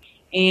one.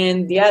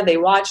 And, they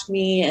watched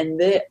me, and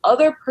the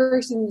other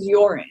person's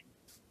urine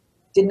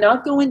did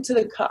not go into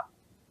the cup.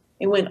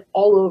 It went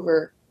all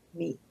over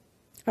me.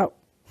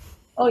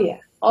 Oh, yeah,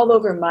 all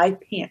over my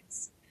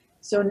pants.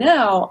 So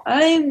now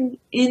I'm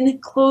in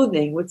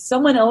clothing with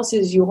someone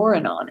else's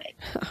urine on it.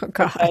 Oh,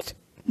 God.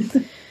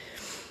 Okay?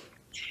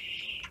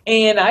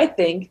 And I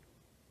think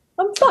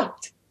I'm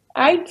fucked.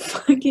 I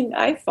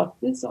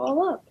fucked this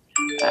all up.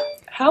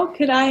 How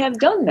could I have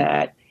done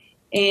that?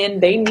 And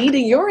they need a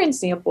urine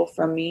sample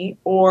from me,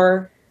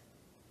 or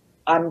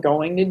I'm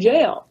going to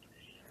jail.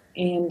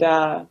 And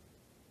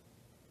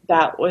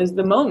that was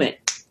the moment.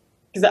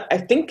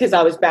 Because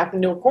I was backed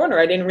into a corner.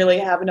 I didn't really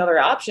have another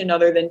option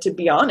other than to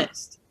be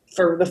honest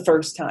for the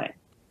first time.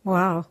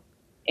 Wow.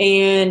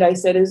 And I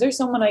said, is there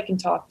someone I can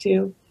talk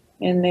to?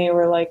 And they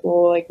were like,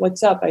 well, like,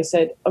 what's up? I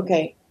said,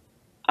 okay,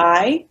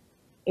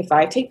 if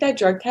I take that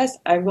drug test,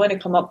 I'm going to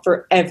come up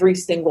for every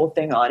single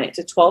thing on it. It's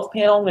a 12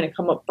 panel. I'm going to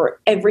come up for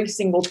every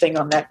single thing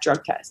on that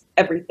drug test,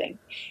 everything.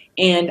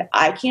 And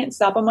I can't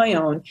stop on my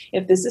own.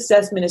 If this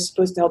assessment is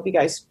supposed to help you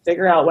guys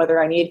figure out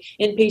whether I need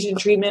inpatient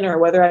treatment or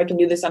whether I can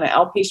do this on an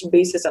outpatient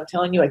basis, I'm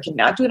telling you, I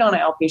cannot do it on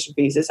an outpatient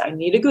basis. I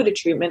need to go to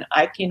treatment.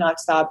 I cannot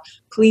stop.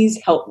 Please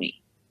help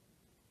me.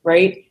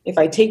 Right? If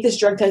I take this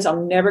drug test,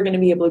 I'm never going to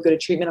be able to go to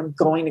treatment. I'm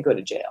going to go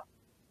to jail.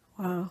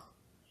 Wow.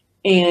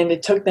 And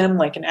it took them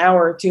like an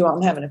hour or two.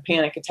 I'm having a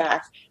panic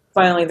attack.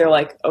 Finally, they're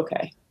like,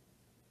 okay.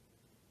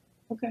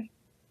 We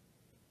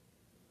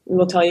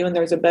will tell you when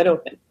there's a bed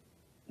open.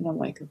 And I'm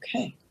like,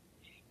 okay.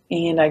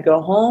 And I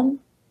go home,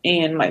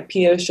 and my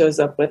PO shows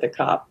up with a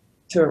cop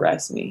to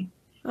arrest me.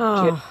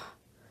 Oh.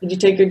 Did you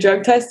take your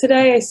drug test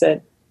today? I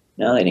said,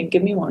 no, they didn't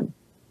give me one.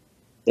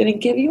 They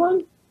didn't give you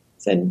one? I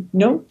said,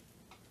 nope.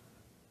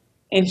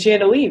 And she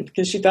had to leave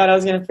because she thought I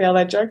was going to fail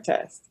that drug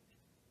test.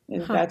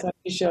 And that's how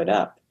she showed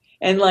up.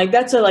 And like,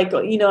 that's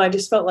I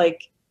just felt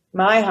like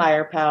my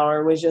higher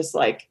power was just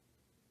like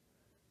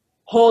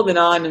holding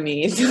on to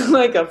me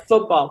like a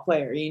football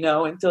player,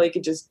 until he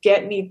could just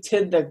get me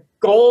to the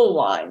goal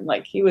line.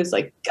 Like he was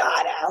like,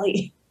 God,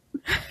 Allie,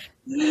 I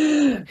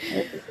can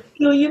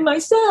kill you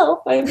myself.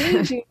 I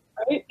made you,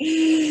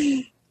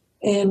 right?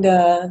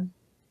 And,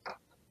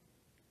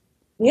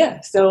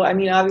 yeah. So, I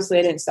mean, obviously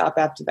I didn't stop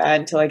after that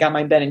until I got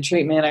my bed in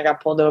treatment. I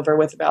got pulled over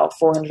with about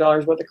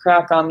 $400 worth of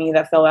crack on me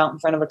that fell out in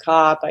front of a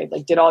cop. I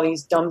did all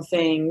these dumb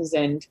things,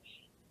 and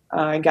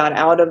I got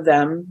out of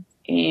them,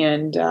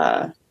 and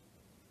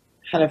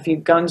had a few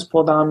guns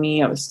pulled on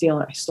me. I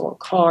stole a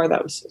car.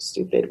 That was so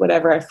stupid.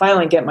 Whatever. I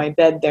finally get my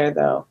bed there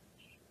though.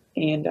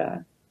 And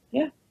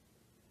yeah.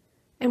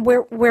 And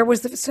where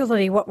was the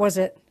facility? What was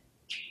it?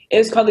 It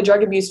was called the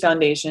Drug Abuse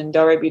Foundation,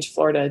 Delray Beach,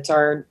 Florida. It's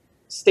our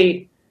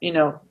state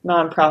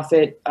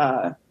nonprofit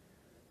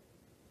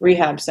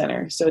rehab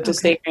center. So it's a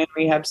state-run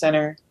rehab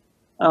center.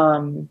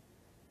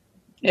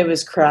 It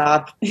was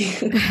crap.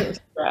 It was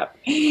crap.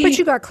 But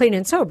you got clean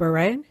and sober,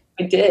 right?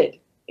 I did.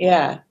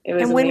 Yeah. It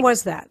was. And when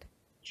was that?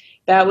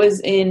 That was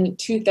in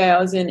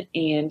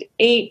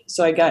 2008.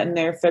 So I got in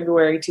there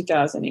February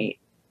 2008.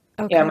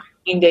 Okay. Yeah, my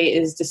clean date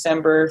is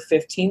December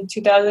 15th,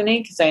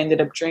 2008, because I ended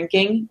up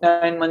drinking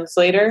 9 months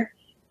later.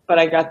 But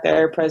I got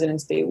there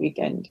President's Day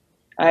weekend.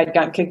 I had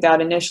gotten kicked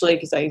out initially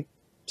because I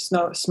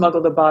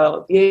smuggled a bottle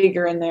of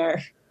Jaeger in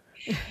there,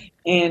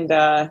 and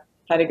had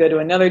to go to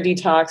another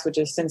detox, which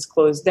has since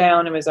closed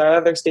down. It was our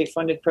other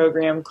state-funded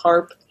program,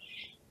 CARP,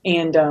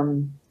 and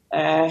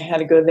I had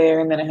to go there,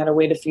 and then I had to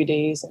wait a few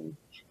days, and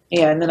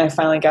then I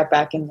finally got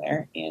back in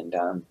there, and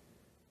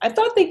I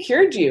thought they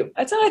cured you.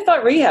 That's how I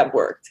thought rehab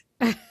worked.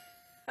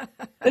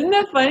 Isn't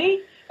that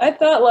funny? I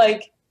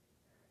thought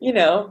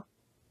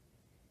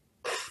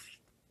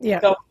yeah.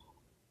 So,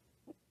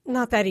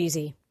 not that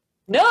easy.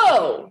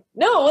 No,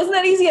 it wasn't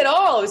that easy at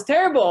all. It was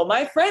terrible.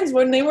 My friends,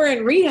 when they were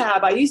in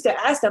rehab, I used to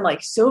ask them,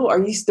 like, so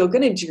are you still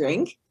going to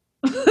drink?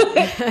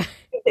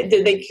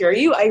 Did they cure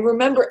you? I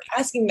remember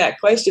asking that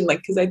question,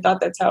 because I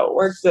thought that's how it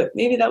worked. But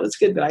maybe that was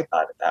good that I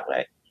thought it that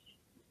way.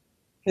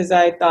 Because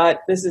I thought,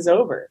 this is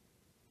over.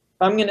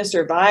 If I'm going to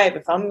survive,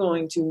 if I'm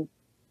going to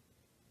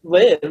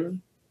live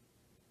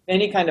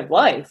any kind of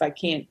life, I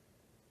can't.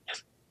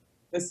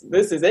 This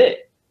is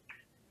it.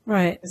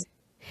 Right.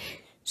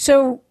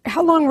 So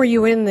how long were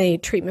you in the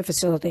treatment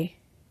facility?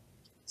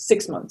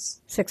 6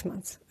 months. 6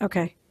 months.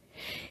 Okay.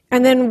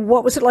 And then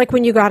what was it like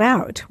when you got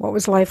out? What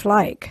was life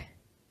like?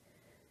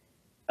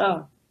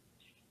 Oh,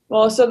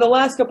 well, so the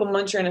last couple of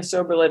months you're in a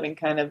sober living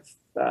kind of,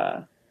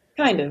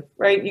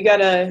 right?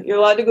 You're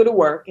allowed to go to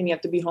work, and you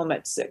have to be home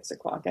at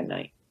 6:00 at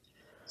night.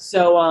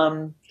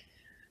 So,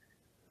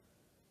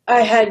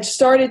 I had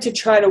started to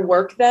try to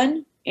work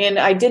then. And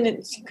I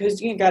didn't,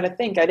 because you got to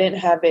think, I didn't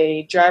have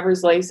a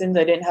driver's license.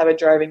 I didn't have a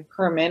driving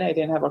permit. I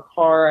didn't have a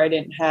car. I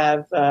didn't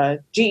have a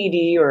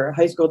GED or a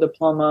high school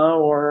diploma,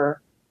 or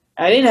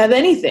I didn't have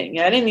anything.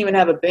 I didn't even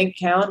have a bank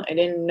account. I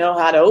didn't know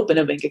how to open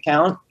a bank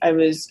account. I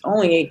was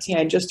only 18.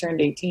 I just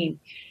turned 18.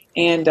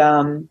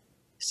 And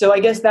so I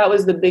guess that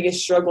was the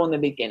biggest struggle in the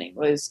beginning,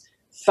 was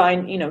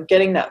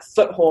getting that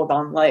foothold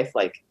on life.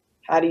 Like,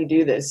 how do you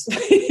do this?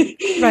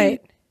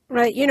 Right.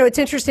 It's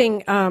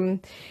interesting.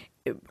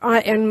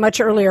 In much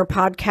earlier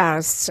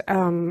podcasts,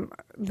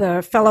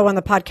 the fellow on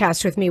the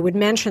podcast with me would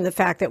mention the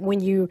fact that when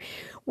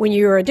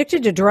you're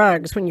addicted to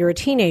drugs, when you're a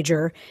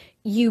teenager,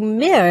 you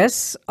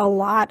miss a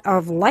lot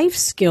of life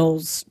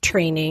skills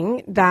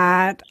training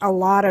that a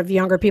lot of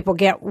younger people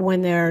get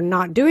when they're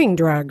not doing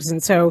drugs.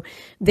 And so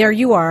there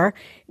you are,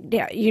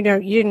 you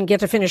didn't get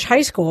to finish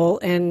high school,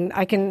 and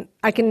I can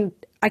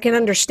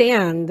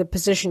understand the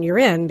position you're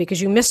in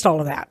because you missed all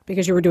of that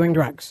because you were doing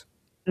drugs.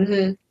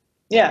 Mm-hmm.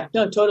 Yeah,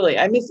 no, totally.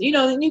 I miss,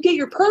 and you get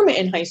your permit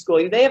in high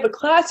school. They have a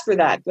class for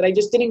that I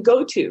just didn't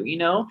go to.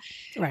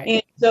 Right.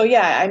 And so,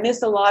 yeah, I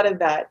miss a lot of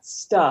that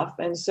stuff.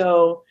 And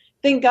so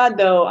thank God,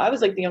 though, I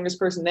was like the youngest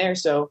person there.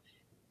 So,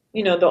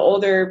 the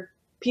older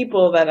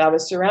people that I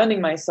was surrounding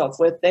myself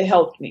with, they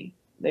helped me.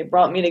 They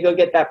brought me to go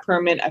get that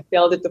permit. I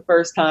failed it the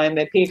first time.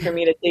 They paid for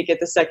me to take it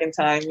the second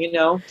time,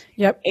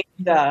 Yep.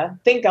 And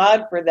thank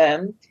God for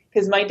them.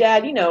 Because my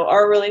dad,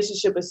 our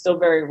relationship was still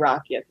very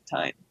rocky at the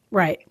time.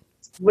 Right.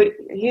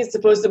 He's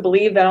supposed to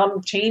believe that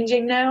I'm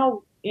changing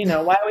now.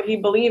 Why would he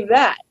believe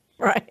that?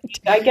 Right.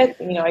 I get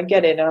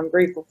it, and I'm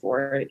grateful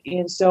for it.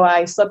 And so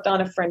I slept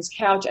on a friend's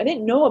couch. I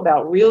didn't know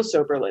about real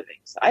sober living.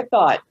 So I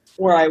thought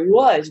where I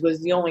was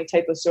the only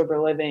type of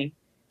sober living.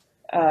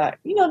 The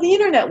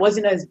internet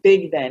wasn't as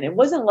big then. It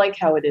wasn't like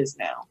how it is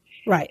now.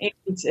 Right.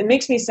 It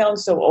makes me sound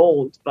so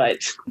old, but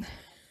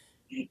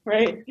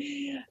right.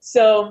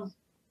 So,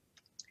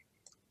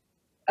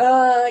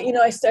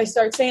 I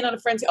start saying on a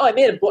friend's, I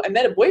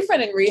met a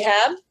boyfriend in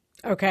rehab.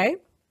 Okay.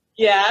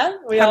 Yeah.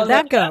 How did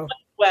that go?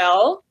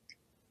 Well,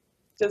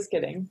 just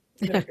kidding.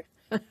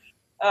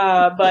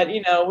 But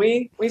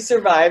we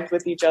survived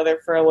with each other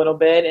for a little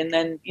bit. And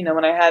then,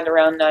 when I had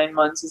around 9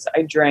 months,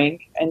 I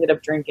ended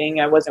up drinking.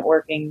 I wasn't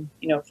working,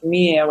 for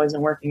me, I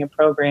wasn't working a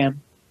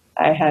program.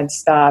 I had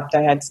stopped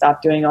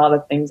doing all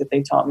the things that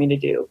they taught me to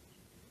do,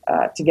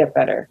 to get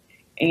better.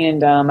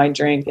 And, I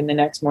drank, and the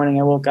next morning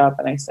I woke up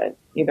and I said,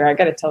 either I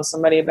got to tell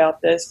somebody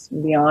about this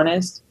and be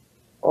honest,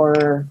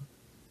 or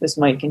this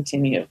might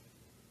continue.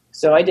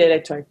 So I did.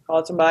 I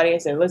called somebody. I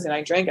said, listen,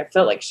 I drank. I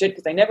felt like shit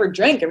because I never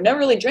drank. I've never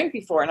really drank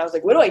before. And I was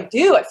like, what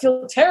do? I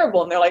feel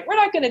terrible. And they're like, we're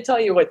not going to tell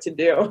you what to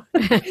do.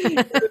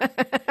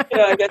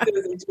 I guess it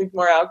was to drink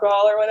more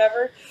alcohol or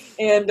whatever.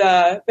 And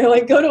they're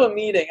like, go to a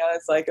meeting. I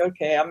was like,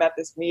 okay, I'm at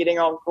this meeting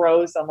all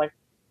gross. I'm like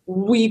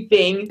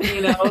weeping,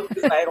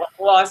 because I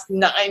lost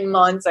 9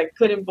 months. I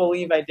couldn't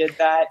believe I did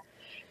that.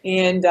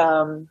 And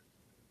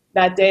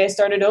that day I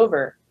started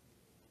over.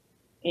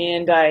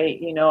 And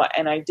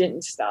I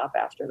didn't stop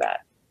after that.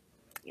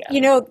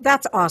 Yeah.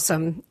 That's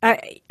awesome.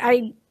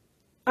 I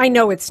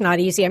know it's not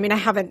easy. I mean, I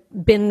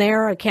haven't been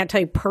there. I can't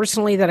tell you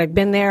personally that I've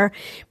been there,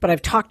 but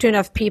I've talked to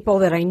enough people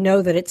that I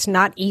know that it's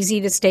not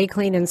easy to stay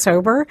clean and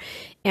sober.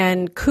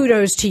 And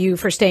kudos to you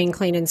for staying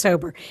clean and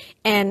sober.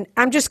 And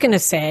I'm just going to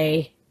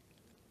say,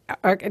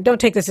 don't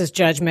take this as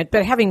judgment,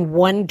 but having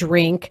one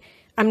drink,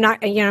 I'm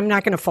not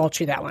going to fault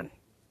you that one.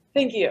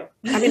 Thank you.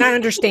 I mean, I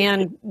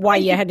understand why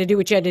you had to do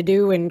what you had to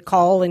do and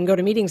call and go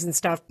to meetings and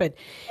stuff, but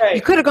right.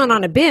 You could have gone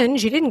on a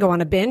binge. You didn't go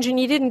on a binge, and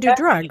you didn't do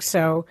drugs.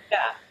 So, yeah.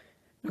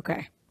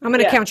 Okay, I'm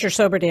going to count your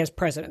sober day as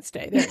President's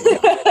Day. There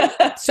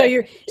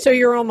you go. So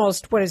you're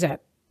almost, what is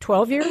that?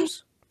 12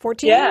 years?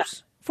 14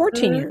 years?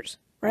 14 years,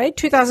 right?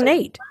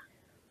 2008.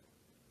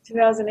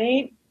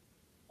 2008.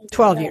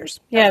 12 years.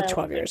 Yeah,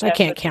 12 years. I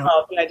can't count.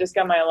 12. Yeah, I just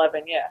got my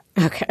 11.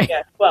 Yeah. Okay.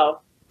 Yeah, 12.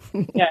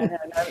 Yeah,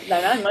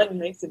 9 months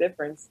makes a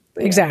difference.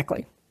 But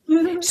exactly.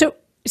 So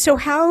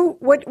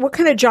what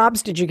kind of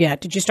jobs did you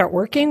get? Did you start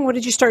working? What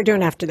did you start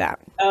doing after that?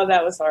 Oh,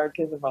 that was hard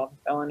because of all the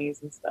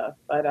felonies and stuff.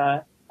 But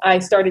I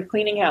started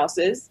cleaning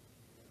houses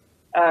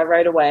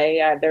right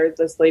away. There was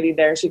this lady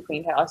there. She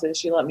cleaned houses.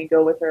 She let me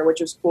go with her, which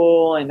was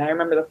cool. And I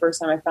remember the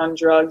first time I found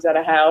drugs at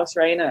a house,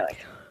 right? And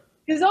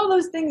because all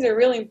those things are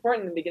really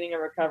important in the beginning of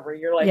recovery.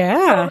 You're like,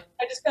 oh,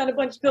 I just found a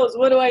bunch of pills.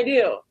 What do I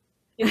do?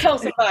 You tell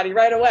somebody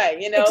right away,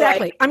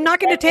 Exactly. I'm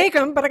not going to take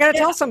them, but I got to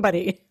tell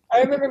somebody.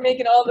 I remember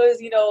making all those,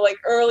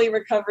 early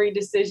recovery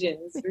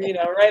decisions,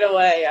 right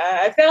away.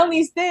 I found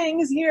these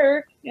things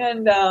here,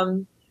 and,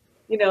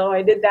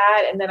 I did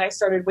that, and then I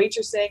started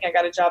waitressing. I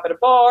got a job at a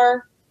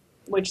bar,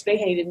 which they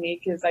hated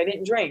me because I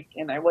didn't drink,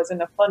 and I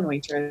wasn't a fun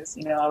waitress.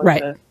 I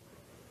was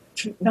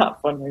a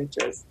not fun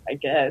waitress, I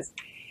guess.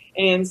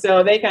 And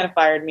so they kind of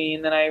fired me,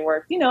 and then I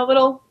worked,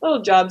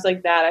 little jobs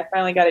like that. I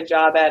finally got a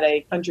job at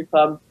a country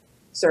club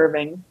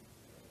serving.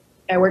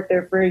 I worked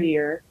there for a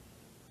year,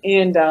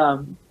 and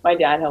my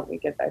dad helped me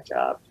get that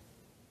job.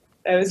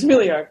 It was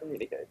really hard for me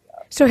to get a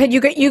job. So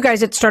you guys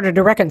had started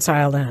to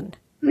reconcile then?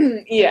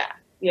 Yeah,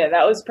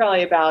 that was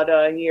probably about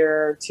a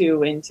year or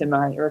two into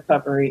my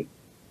recovery.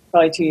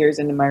 Probably 2 years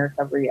into my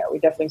recovery. Yeah, we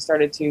definitely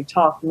started to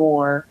talk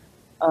more,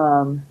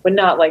 but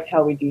not like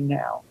how we do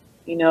now.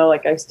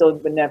 I still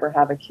would never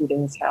have a key to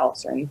his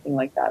house or anything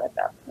like that at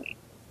that point.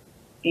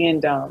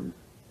 And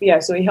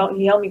so he helped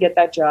me get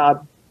that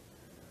job.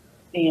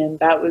 And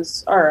that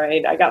was all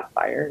right. I got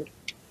fired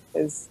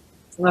because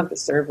I'm not the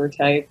server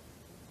type,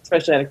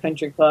 especially at a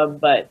country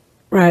club. But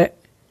right,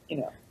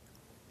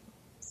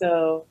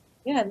 So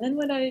yeah, and then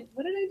what did I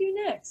do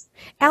next?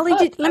 Allie,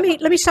 let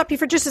me stop you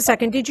for just a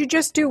second. Did you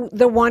just do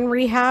the one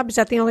rehab? Is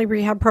that the only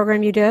rehab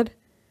program you did?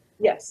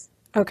 Yes.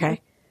 Okay.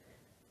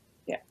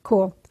 Yeah.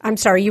 Cool. I'm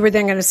sorry. You were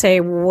then going to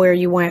say where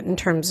you went in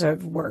terms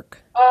of work.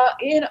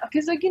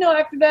 Because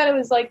after that, it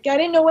was like, I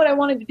didn't know what I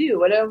wanted to do.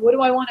 What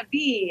do I want to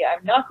be?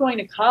 I'm not going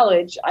to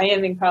college. I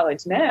am in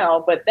college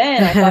now, but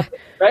then I thought it was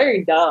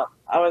very dumb.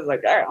 I was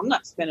like, all right, I'm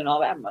not spending all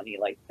that money.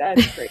 Like,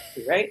 that's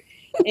crazy, right?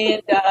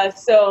 And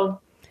so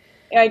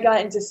I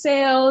got into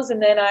sales,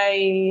 and then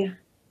a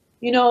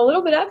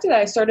little bit after that,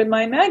 I started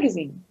my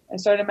magazine. I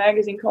started a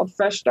magazine called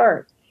Fresh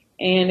Start,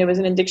 and it was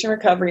an addiction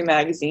recovery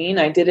magazine.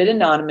 I did it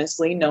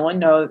anonymously. No one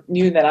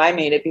knew that I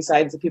made it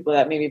besides the people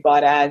that maybe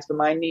bought ads, but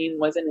my name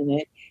wasn't in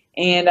it.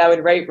 And I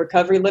would write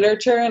recovery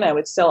literature, and I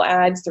would sell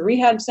ads to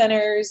rehab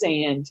centers,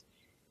 and,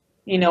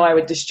 I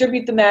would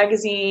distribute the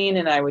magazine,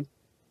 and I would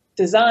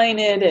design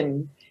it,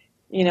 and,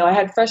 I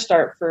had Fresh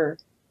Start for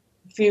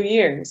a few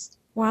years.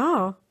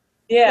 Wow.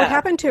 Yeah. What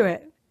happened to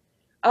it?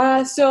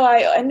 So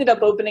I ended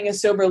up opening a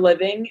sober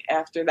living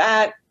after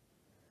that,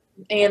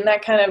 and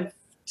that kind of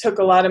took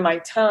a lot of my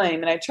time.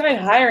 And I tried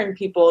hiring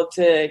people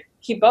to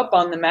keep up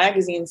on the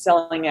magazine,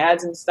 selling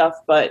ads and stuff,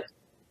 but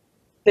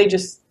they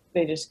just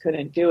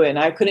couldn't do it. And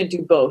I couldn't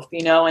do both,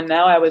 and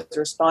now I was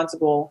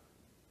responsible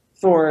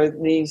for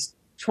these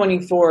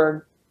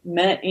 24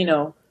 men,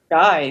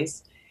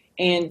 guys.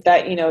 And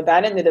that,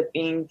 that ended up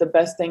being the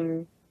best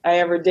thing I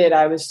ever did.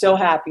 I was so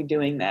happy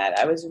doing that.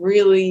 I was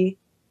really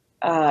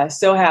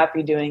so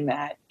happy doing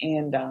that.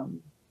 And,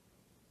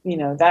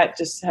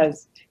 that's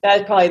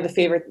probably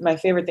my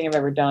favorite thing I've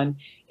ever done.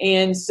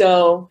 And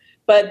so,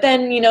 but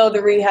then,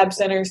 the rehab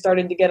center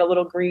started to get a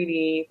little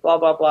greedy, blah,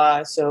 blah,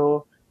 blah.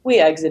 So we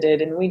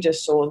exited, and we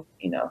just sold,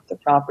 the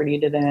property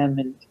to them.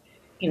 And,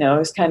 it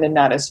was kind of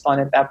not as fun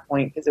at that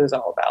point because it was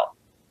all about,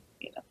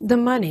 the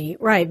money,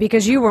 right?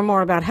 Because you were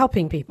more about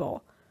helping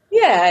people.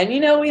 Yeah.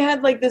 And, we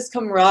had like this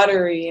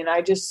camaraderie, and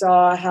I just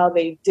saw how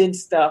they did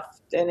stuff,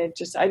 and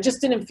I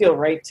just didn't feel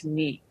right to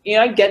me.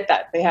 I get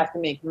that they have to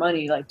make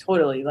money, like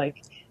totally,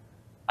 like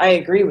I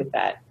agree with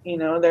that.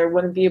 They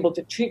wouldn't be able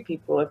to treat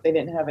people if they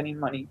didn't have any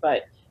money.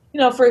 But,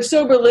 for a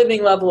sober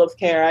living level of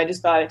care, I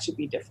just thought it should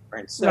be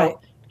different. So, right.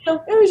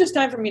 It was just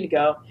time for me to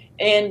go.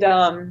 And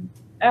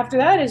after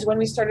that is when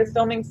we started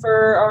filming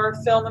for our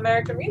film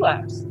American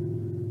Relapse.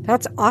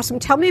 That's awesome.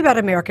 Tell me about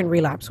American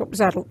Relapse. What was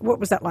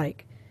that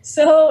like?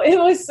 So it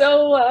was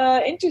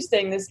so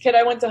interesting. This kid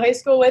I went to high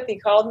school with, he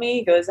called me.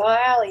 He goes, "Oh,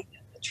 Allie,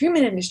 the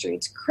treatment industry,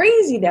 it's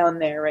crazy down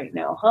there right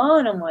now, huh?"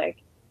 And I'm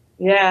like,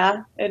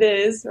 "Yeah, it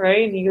is,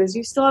 right?" And he goes,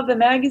 "You still have the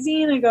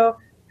magazine?" I go,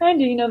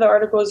 "Kind of, the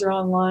articles are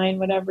online,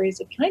 whatever." He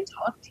said, "Can I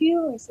talk to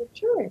you?" I said,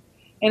 "Sure."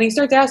 And he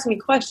starts asking me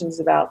questions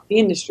about the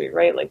industry,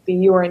 right? Like the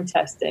urine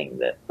testing,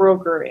 the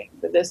brokering,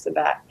 the this, the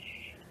that.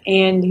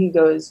 And he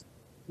goes,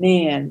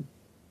 "Man,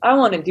 I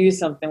want to do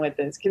something with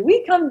this. Could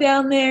we come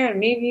down there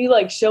and maybe you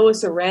like show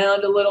us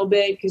around a little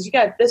bit? Because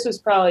this was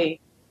probably,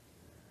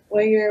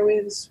 what year?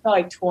 It was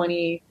probably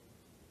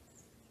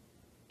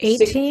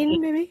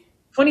 2018, maybe?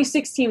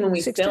 2016 when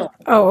we 16. filmed.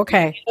 Oh,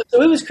 okay.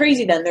 So it was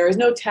crazy then. There was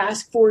no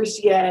task force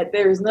yet.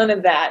 There was none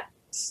of that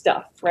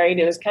stuff, right?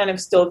 It was kind of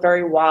still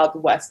very Wild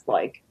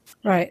West-like.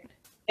 Right.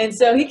 And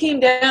so he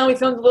came down, we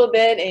filmed a little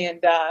bit, and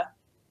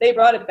they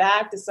brought it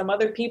back to some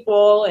other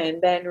people,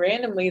 and then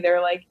randomly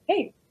they're like,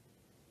 "Hey,"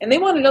 and they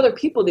wanted other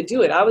people to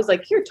do it. I was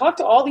like, "Here, talk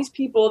to all these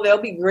people.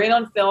 They'll be great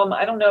on film.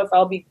 I don't know if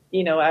I'll be,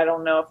 I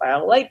don't know if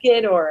I'll like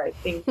it, or I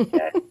think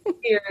that's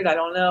weird. I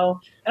don't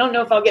know. I don't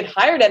know if I'll get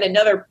hired at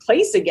another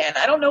place again.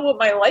 I don't know what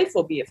my life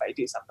will be if I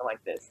do something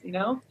like this,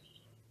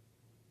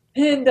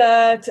 And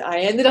I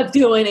ended up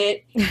doing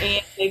it,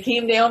 and they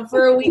came down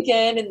for a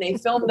weekend, and they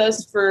filmed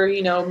us for,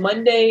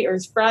 Monday or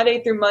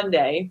Friday through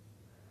Monday.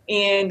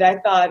 And I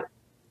thought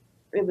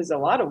it was a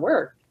lot of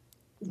work.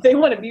 They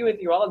want to be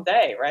with you all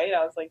day, right?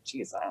 I was like,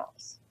 "Geez,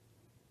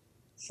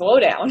 slow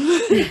down."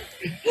 This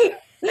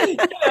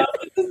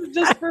is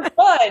just for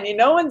fun.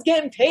 No one's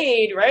getting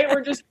paid, right?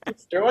 We're just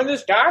doing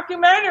this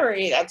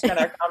documentary that's going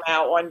to come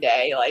out one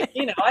day. Like,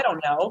 I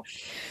don't know.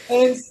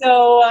 And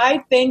so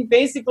I think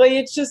basically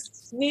it's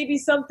just maybe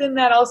something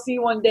that I'll see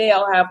one day.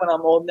 I'll have when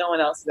I'm old. No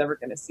one else is ever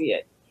going to see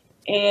it.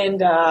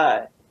 And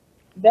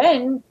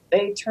then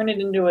they turn it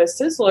into a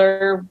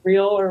Sizzler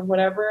reel or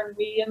whatever, and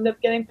we end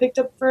up getting picked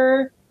up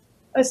for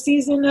a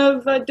season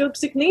of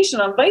Dopesick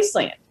Nation on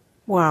Viceland.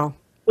 Wow.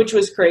 Which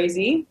was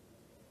crazy.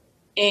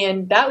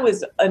 And that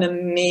was an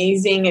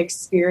amazing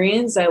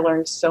experience. I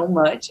learned so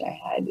much. I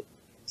had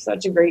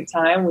such a great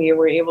time. We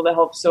were able to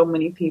help so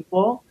many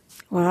people.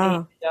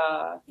 Wow.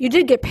 And, you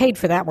did get paid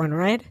for that one,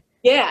 right?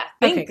 Yeah,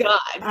 thank God.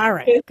 All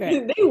right,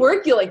 good. They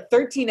work you like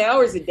 13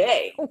 hours a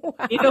day.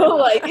 Wow.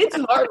 Like it's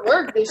hard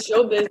work, this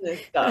show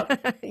business stuff.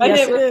 I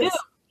never knew.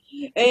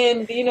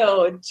 And,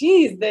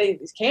 geez,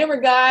 these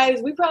camera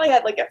guys, we probably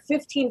had like a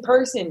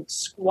 15-person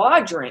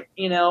squadron,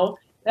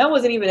 That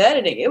wasn't even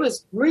editing. It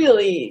was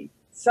really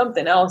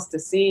something else to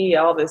see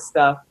all this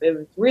stuff. It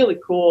was really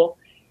cool.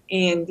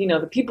 And,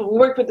 the people, we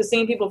worked with the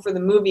same people for the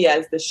movie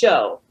as the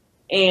show.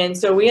 And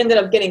so we ended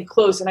up getting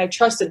close, and I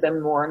trusted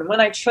them more. And when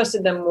I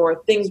trusted them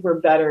more, things were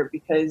better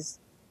because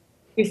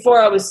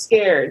before I was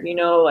scared,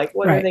 like,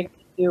 what are they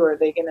going to do? Are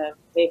they going to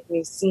make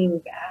me seem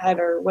bad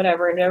or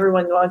whatever? And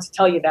everyone wants to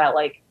tell you that,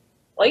 like,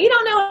 well, you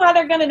don't know how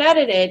they're going to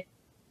edit it.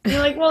 And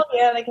you're like, well,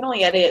 yeah, they can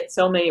only edit it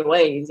so many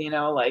ways,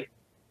 like,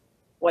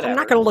 whatever. I'm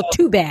not going to look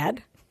too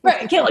bad.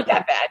 Right, it can't look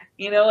that bad.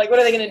 Like, what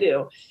are they going to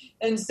do?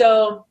 And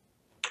so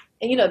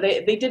you know,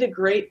 they did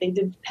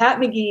Pat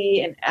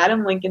McGee and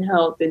Adam Lincoln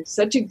Health did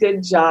such a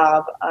good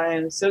job. I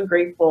am so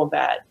grateful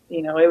that,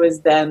 you know, it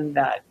was them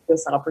that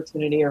this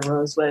opportunity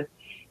arose with.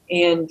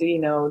 And, you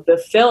know, the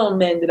film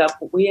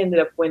we ended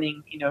up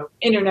winning, you know,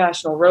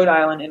 Rhode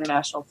Island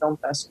International Film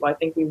Festival. I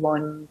think we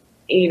won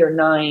 8 or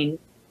 9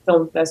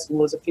 film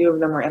festivals. A few of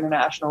them were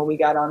international. We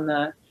got on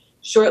the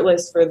short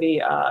list for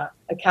the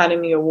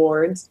Academy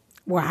Awards.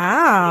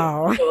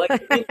 Wow. So,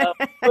 like, you know,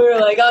 we were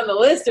like on the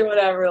list or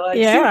whatever. Like,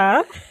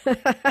 yeah.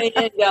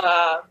 And,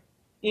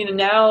 you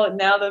know,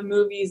 now the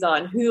movie's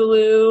on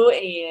Hulu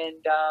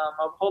and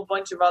a whole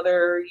bunch of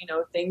other, you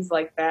know, things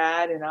like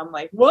that. And I'm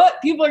like,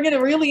 what? People are going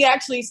to really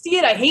actually see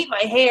it? I hate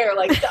my hair.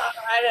 Like,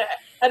 I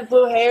had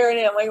blue hair in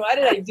it. I'm like, why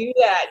did I do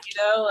that?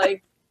 You know,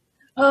 like,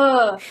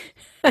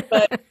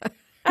 but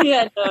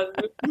yeah, no,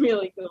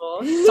 really cool.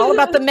 It's all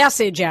about the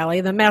message, Allie,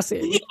 the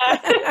message.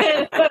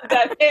 Yeah,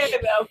 that hair,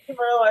 though.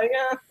 People are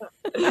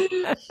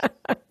like,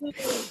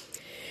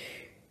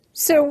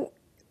 So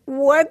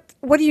what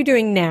are you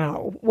doing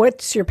now?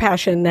 What's your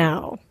passion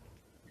now?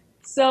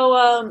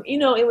 So, you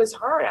know, it was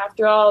hard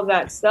after all of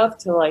that stuff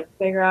to like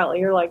figure out,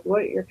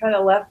 you're kind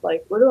of left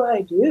like, what do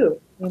I do?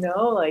 You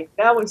know, like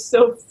that was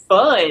so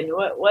fun.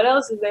 What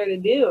else is there to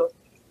do?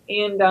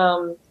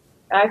 And,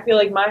 I feel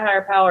like my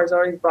higher power has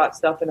always brought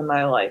stuff into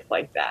my life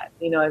like that.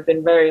 You know, I've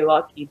been very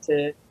lucky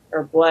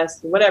or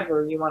blessed,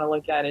 whatever you want to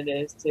look at it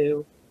as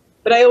to,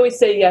 but I always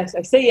say yes.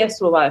 I say yes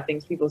to a lot of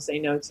things people say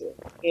no to.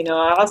 You know,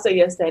 I'll say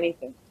yes to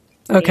anything.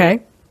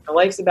 Okay. And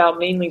life's about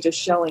mainly just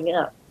showing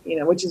up, you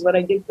know, which is what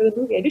I did for the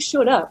movie. I just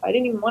showed up. I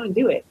didn't even want to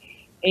do it.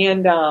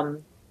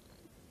 And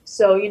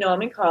so, you know,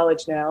 I'm in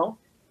college now.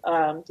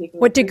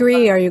 What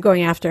degree are you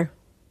going after?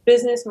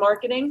 Business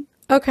marketing.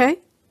 Okay.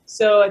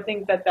 So I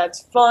think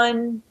that's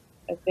fun.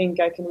 I think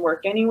I can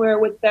work anywhere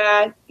with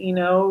that, you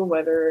know,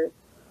 whether,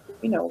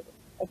 you know,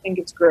 I think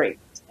it's great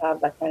to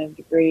have that kind of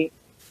degree.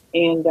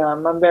 And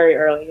I'm very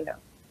early, you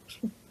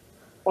know,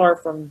 far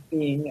from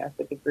being at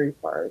the degree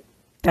part.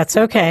 That's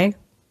okay.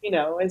 You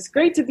know, it's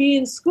great to be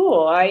in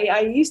school.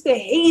 I used to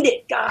hate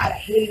it. God, I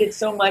hated it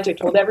so much. I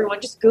told everyone,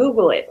 just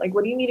Google it. Like,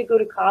 what do you need to go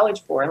to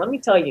college for? And let me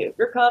tell you, if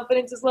your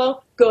confidence is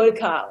low, go to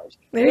college.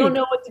 If you don't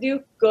know what to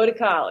do, go to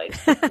college.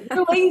 If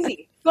you're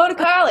lazy, go to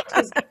college.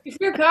 Because if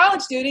you're a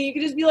college student, you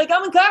can just be like,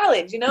 I'm in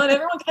college, you know, and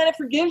everyone kind of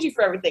forgives you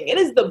for everything. It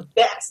is the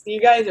best. You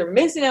guys are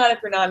missing out if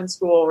you're not in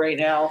school right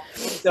now.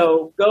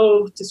 So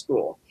go to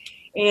school.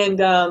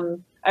 And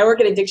I work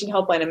at Addiction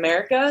Helpline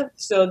America.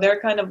 So they're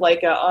kind of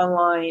like an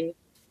online,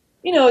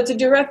 you know, it's a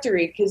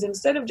directory, because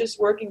instead of just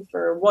working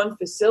for one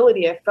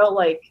facility, I felt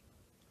like,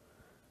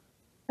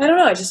 I don't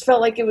know, I just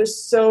felt like it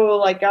was so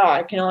like,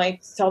 I can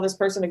like tell this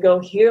person to go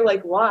here.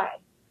 Like, why?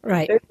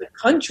 Right. There's a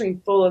country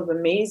full of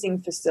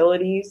amazing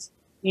facilities.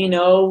 You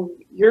know,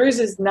 yours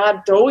is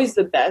not always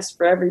the best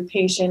for every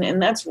patient,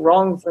 and that's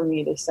wrong for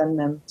me to send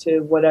them to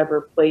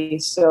whatever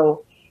place.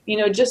 So, you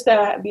know, just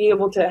to be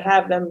able to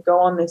have them go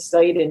on this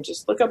site and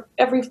just look up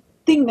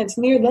everything that's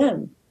near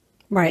them.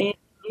 Right. And,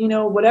 you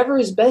know, whatever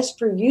is best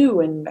for you,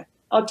 and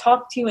I'll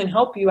talk to you and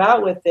help you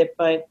out with it.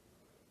 But,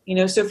 you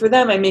know, so for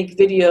them, I make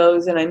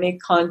videos and I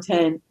make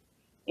content,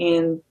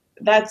 and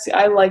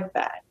I like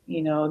that.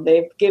 You know,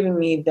 they've given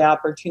me the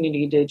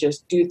opportunity to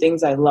just do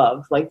things I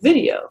love, like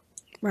video.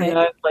 Right. You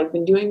know, I've like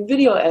been doing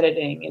video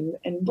editing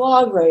and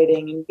blog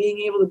writing and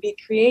being able to be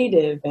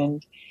creative.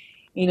 And,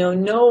 you know,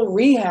 no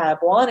rehab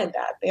wanted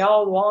that. They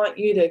all want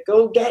you to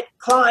go get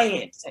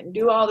clients and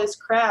do all this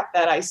crap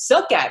that I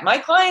suck at. My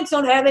clients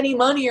don't have any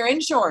money or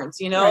insurance,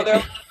 you know. Right. They're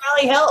like,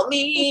 Allie, help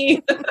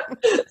me.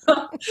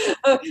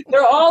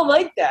 They're all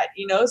like that,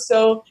 you know.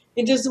 So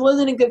it just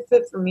wasn't a good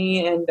fit for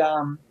me. And,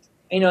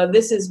 you know,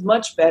 this is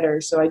much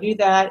better. So I do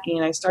that.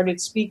 And I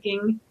started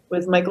speaking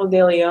with Michael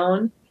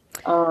DeLeon.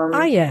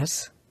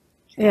 Yes.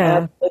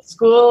 Yeah. At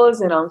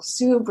schools. And I'm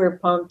super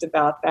pumped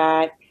about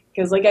that.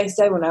 Because like I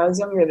said, when I was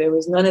younger, there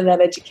was none of that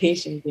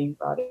education being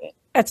brought in.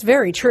 That's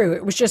very true.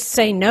 It was just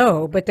say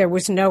no, but there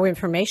was no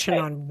information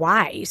on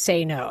why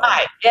say no.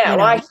 Why? Yeah,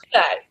 why should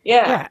I?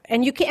 Yeah. Yeah.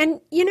 And you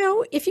can, you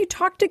know, if you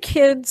talk to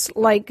kids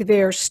like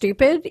they're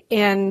stupid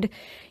and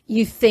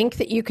you think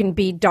that you can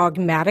be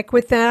dogmatic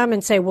with them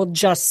and say, well,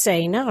 just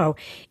say no,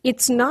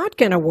 it's not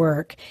going to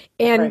work.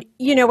 And,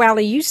 you know,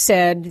 Allie, you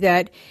said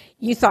that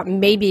you thought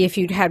maybe if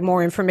you'd had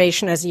more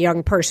information as a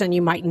young person,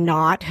 you might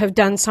not have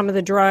done some of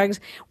the drugs.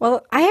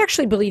 Well, I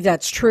actually believe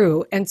that's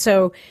true. And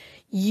so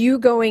you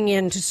going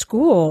into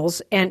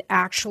schools and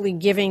actually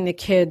giving the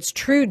kids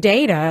true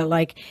data,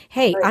 like,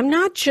 hey, I'm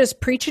not just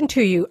preaching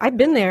to you. I've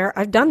been there.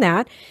 I've done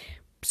that.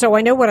 So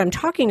I know what I'm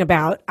talking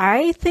about.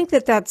 I think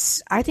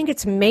I think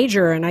it's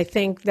major. And I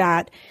think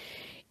that,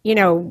 you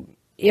know,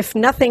 if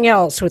nothing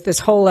else with this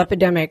whole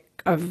epidemic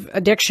of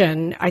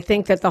addiction, I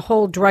think that the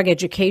whole drug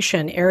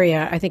education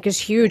area, I think, is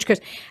huge, because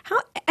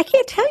I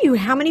can't tell you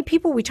how many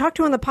people we talked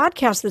to on the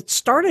podcast that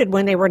started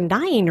when they were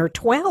 9 or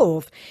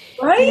 12,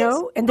 right? You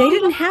know, and they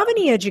didn't have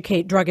any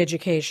drug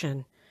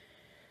education.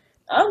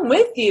 I'm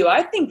with you.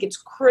 I think it's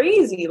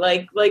crazy.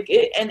 Like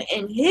it, and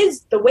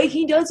the way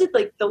he does it,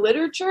 like the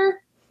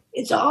literature,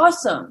 it's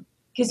awesome.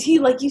 because he,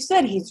 like you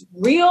said, he's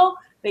real.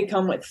 They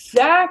come with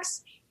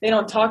facts. They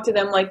don't talk to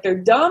them like they're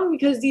dumb,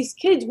 because these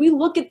kids, we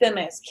look at them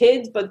as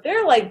kids, but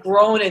they're like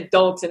grown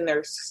adults in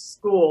their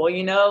school,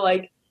 you know,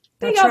 like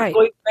they That's got right.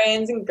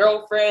 boyfriends and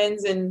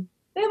girlfriends, and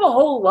they have a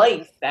whole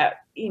life that,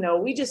 you know,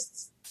 we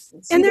just see.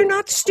 And they're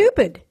not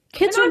stupid.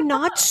 Kids are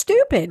not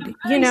stupid,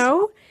 you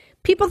know.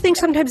 People think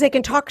sometimes they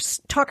can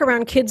talk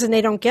around kids and they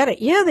don't get it.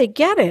 Yeah, they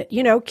get it.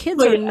 You know,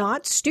 kids are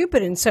not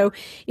stupid. And so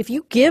if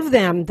you give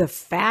them the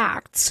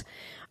facts,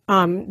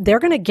 they're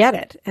going to get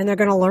it and they're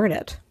going to learn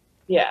it.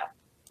 Yeah.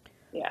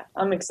 Yeah,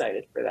 I'm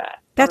excited for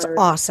that. That's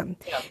awesome.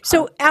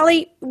 So,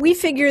 Allie, we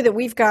figure that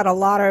we've got a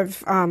lot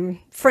of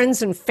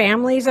friends and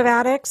families of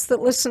addicts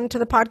that listen to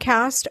the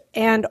podcast,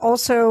 and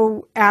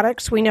also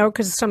addicts we know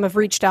because some have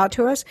reached out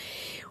to us.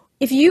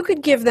 If you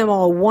could give them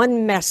all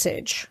one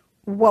message,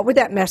 what would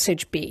that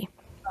message be?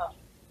 Oh.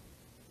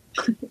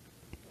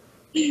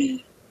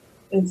 This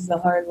is a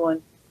hard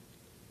one.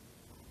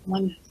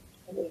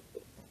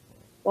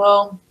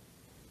 Well,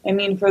 I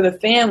mean, for the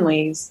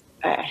families,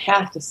 I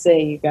have to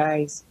say, you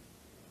guys,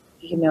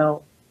 you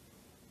know,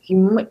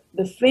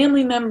 the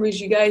family members,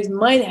 you guys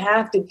might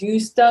have to do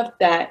stuff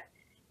that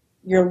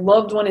your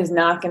loved one is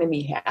not going to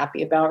be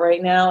happy about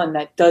right now. And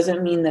that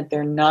doesn't mean that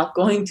they're not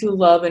going to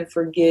love and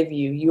forgive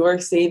you. You are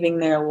saving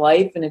their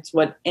life, and it's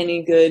what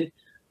any good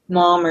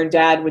mom or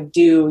dad would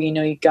do. You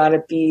know, you got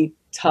to be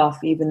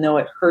tough, even though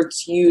it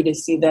hurts you to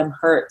see them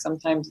hurt.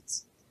 Sometimes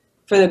it's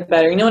for the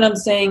better. You know what I'm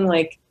saying?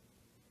 Like,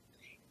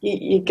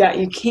 you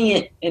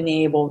can't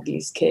enable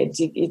these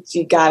kids.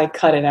 You got to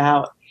cut it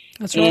out.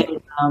 That's right.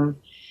 And,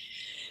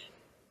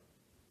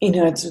 you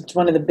know, it's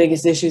one of the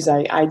biggest issues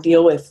I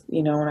deal with,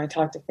 you know, when I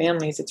talk to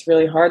families. It's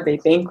really hard. They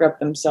bankrupt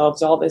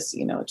themselves, all this,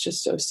 you know, it's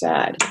just so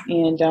sad.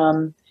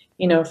 And,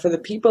 you know, for the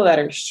people that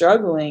are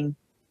struggling,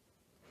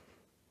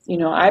 you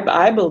know,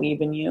 I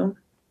believe in you.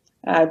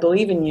 I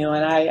believe in you.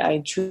 And I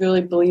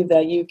truly believe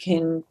that you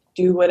can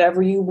do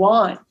whatever you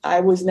want. I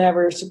was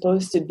never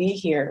supposed to be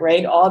here,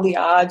 right? All the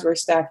odds were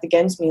stacked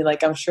against me.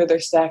 Like, I'm sure they're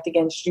stacked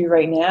against you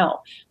right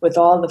now with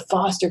all the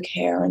foster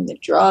care and the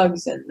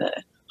drugs and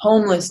the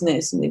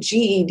homelessness and the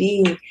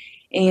GED.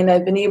 And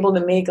I've been able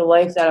to make a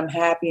life that I'm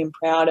happy and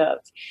proud of,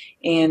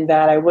 and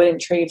that I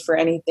wouldn't trade for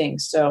anything.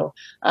 So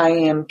I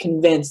am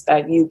convinced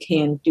that you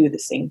can do the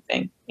same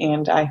thing.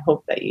 And I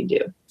hope that you do,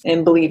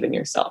 and believe in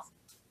yourself.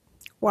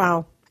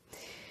 Wow.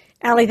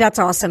 Allie, that's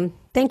awesome.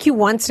 Thank you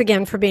once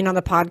again for being on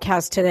the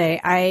podcast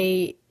today.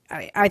 I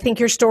think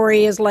your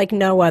story is like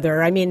no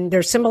other. I mean,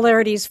 there's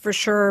similarities for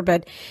sure,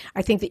 but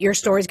I think that your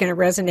story is going to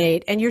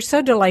resonate. And you're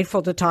so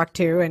delightful to talk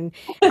to. And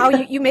how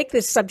you make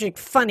this subject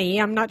funny,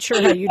 I'm not sure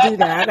how you do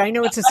that. I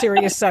know it's a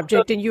serious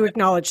subject, and you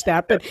acknowledge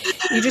that, but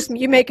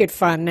you make it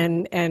fun.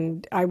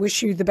 And I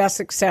wish you the best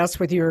success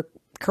with your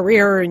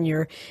career and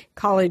your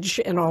college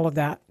and all of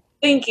that.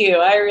 Thank you.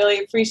 I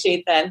really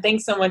appreciate that. And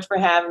thanks so much for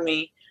having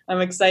me.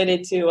 I'm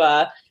excited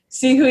to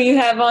see who you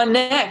have on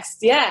next.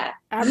 Yeah.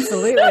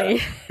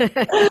 Absolutely.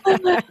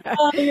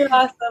 Oh, you're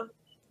awesome.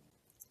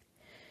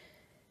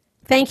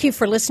 Thank you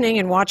for listening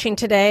and watching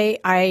today.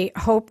 I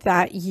hope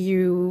that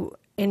you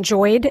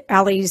enjoyed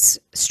Allie's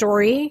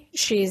story.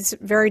 She's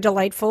very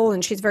delightful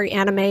and she's very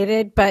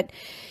animated, but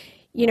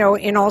you know,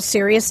 in all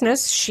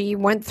seriousness, she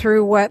went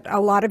through what a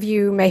lot of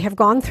you may have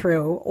gone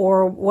through,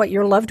 or what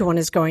your loved one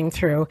is going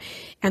through.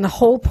 And the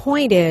whole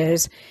point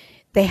is,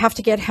 they have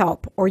to get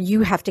help, or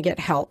you have to get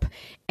help.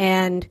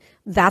 And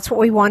that's what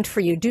we want for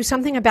you. Do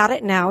something about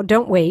it now.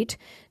 Don't wait.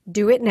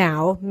 Do it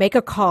now. Make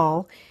a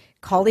call.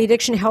 Call the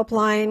addiction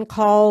helpline.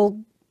 Call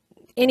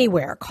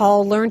anywhere.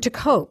 Call Learn to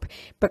Cope.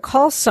 But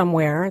call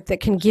somewhere that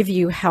can give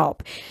you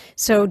help.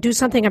 So do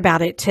something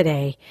about it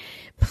today.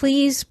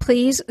 Please,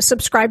 please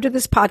subscribe to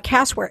this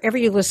podcast wherever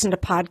you listen to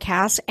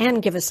podcasts,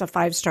 and give us a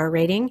 5-star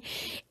rating.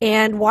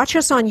 And watch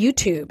us on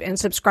YouTube and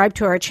subscribe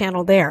to our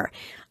channel there.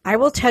 I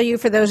will tell you,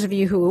 for those of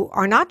you who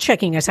are not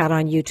checking us out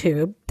on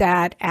YouTube,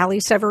 that Allie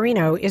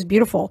Severino is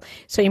beautiful.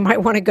 So you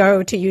might want to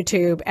go to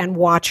YouTube and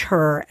watch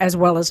her as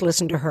well as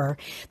listen to her.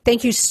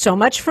 Thank you so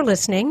much for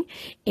listening,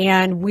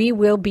 and we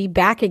will be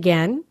back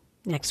again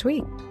next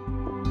week.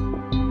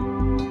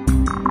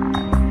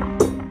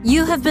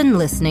 You have been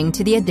listening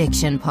to the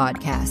Addiction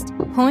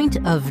Podcast,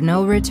 Point of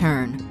No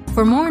Return.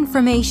 For more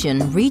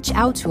information, reach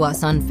out to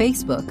us on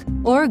Facebook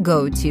or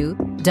go to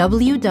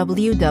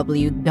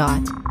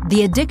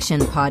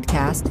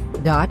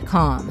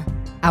www.theaddictionpodcast.com.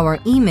 Our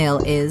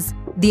email is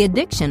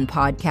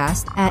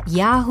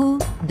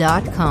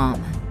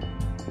theaddictionpodcast@yahoo.com.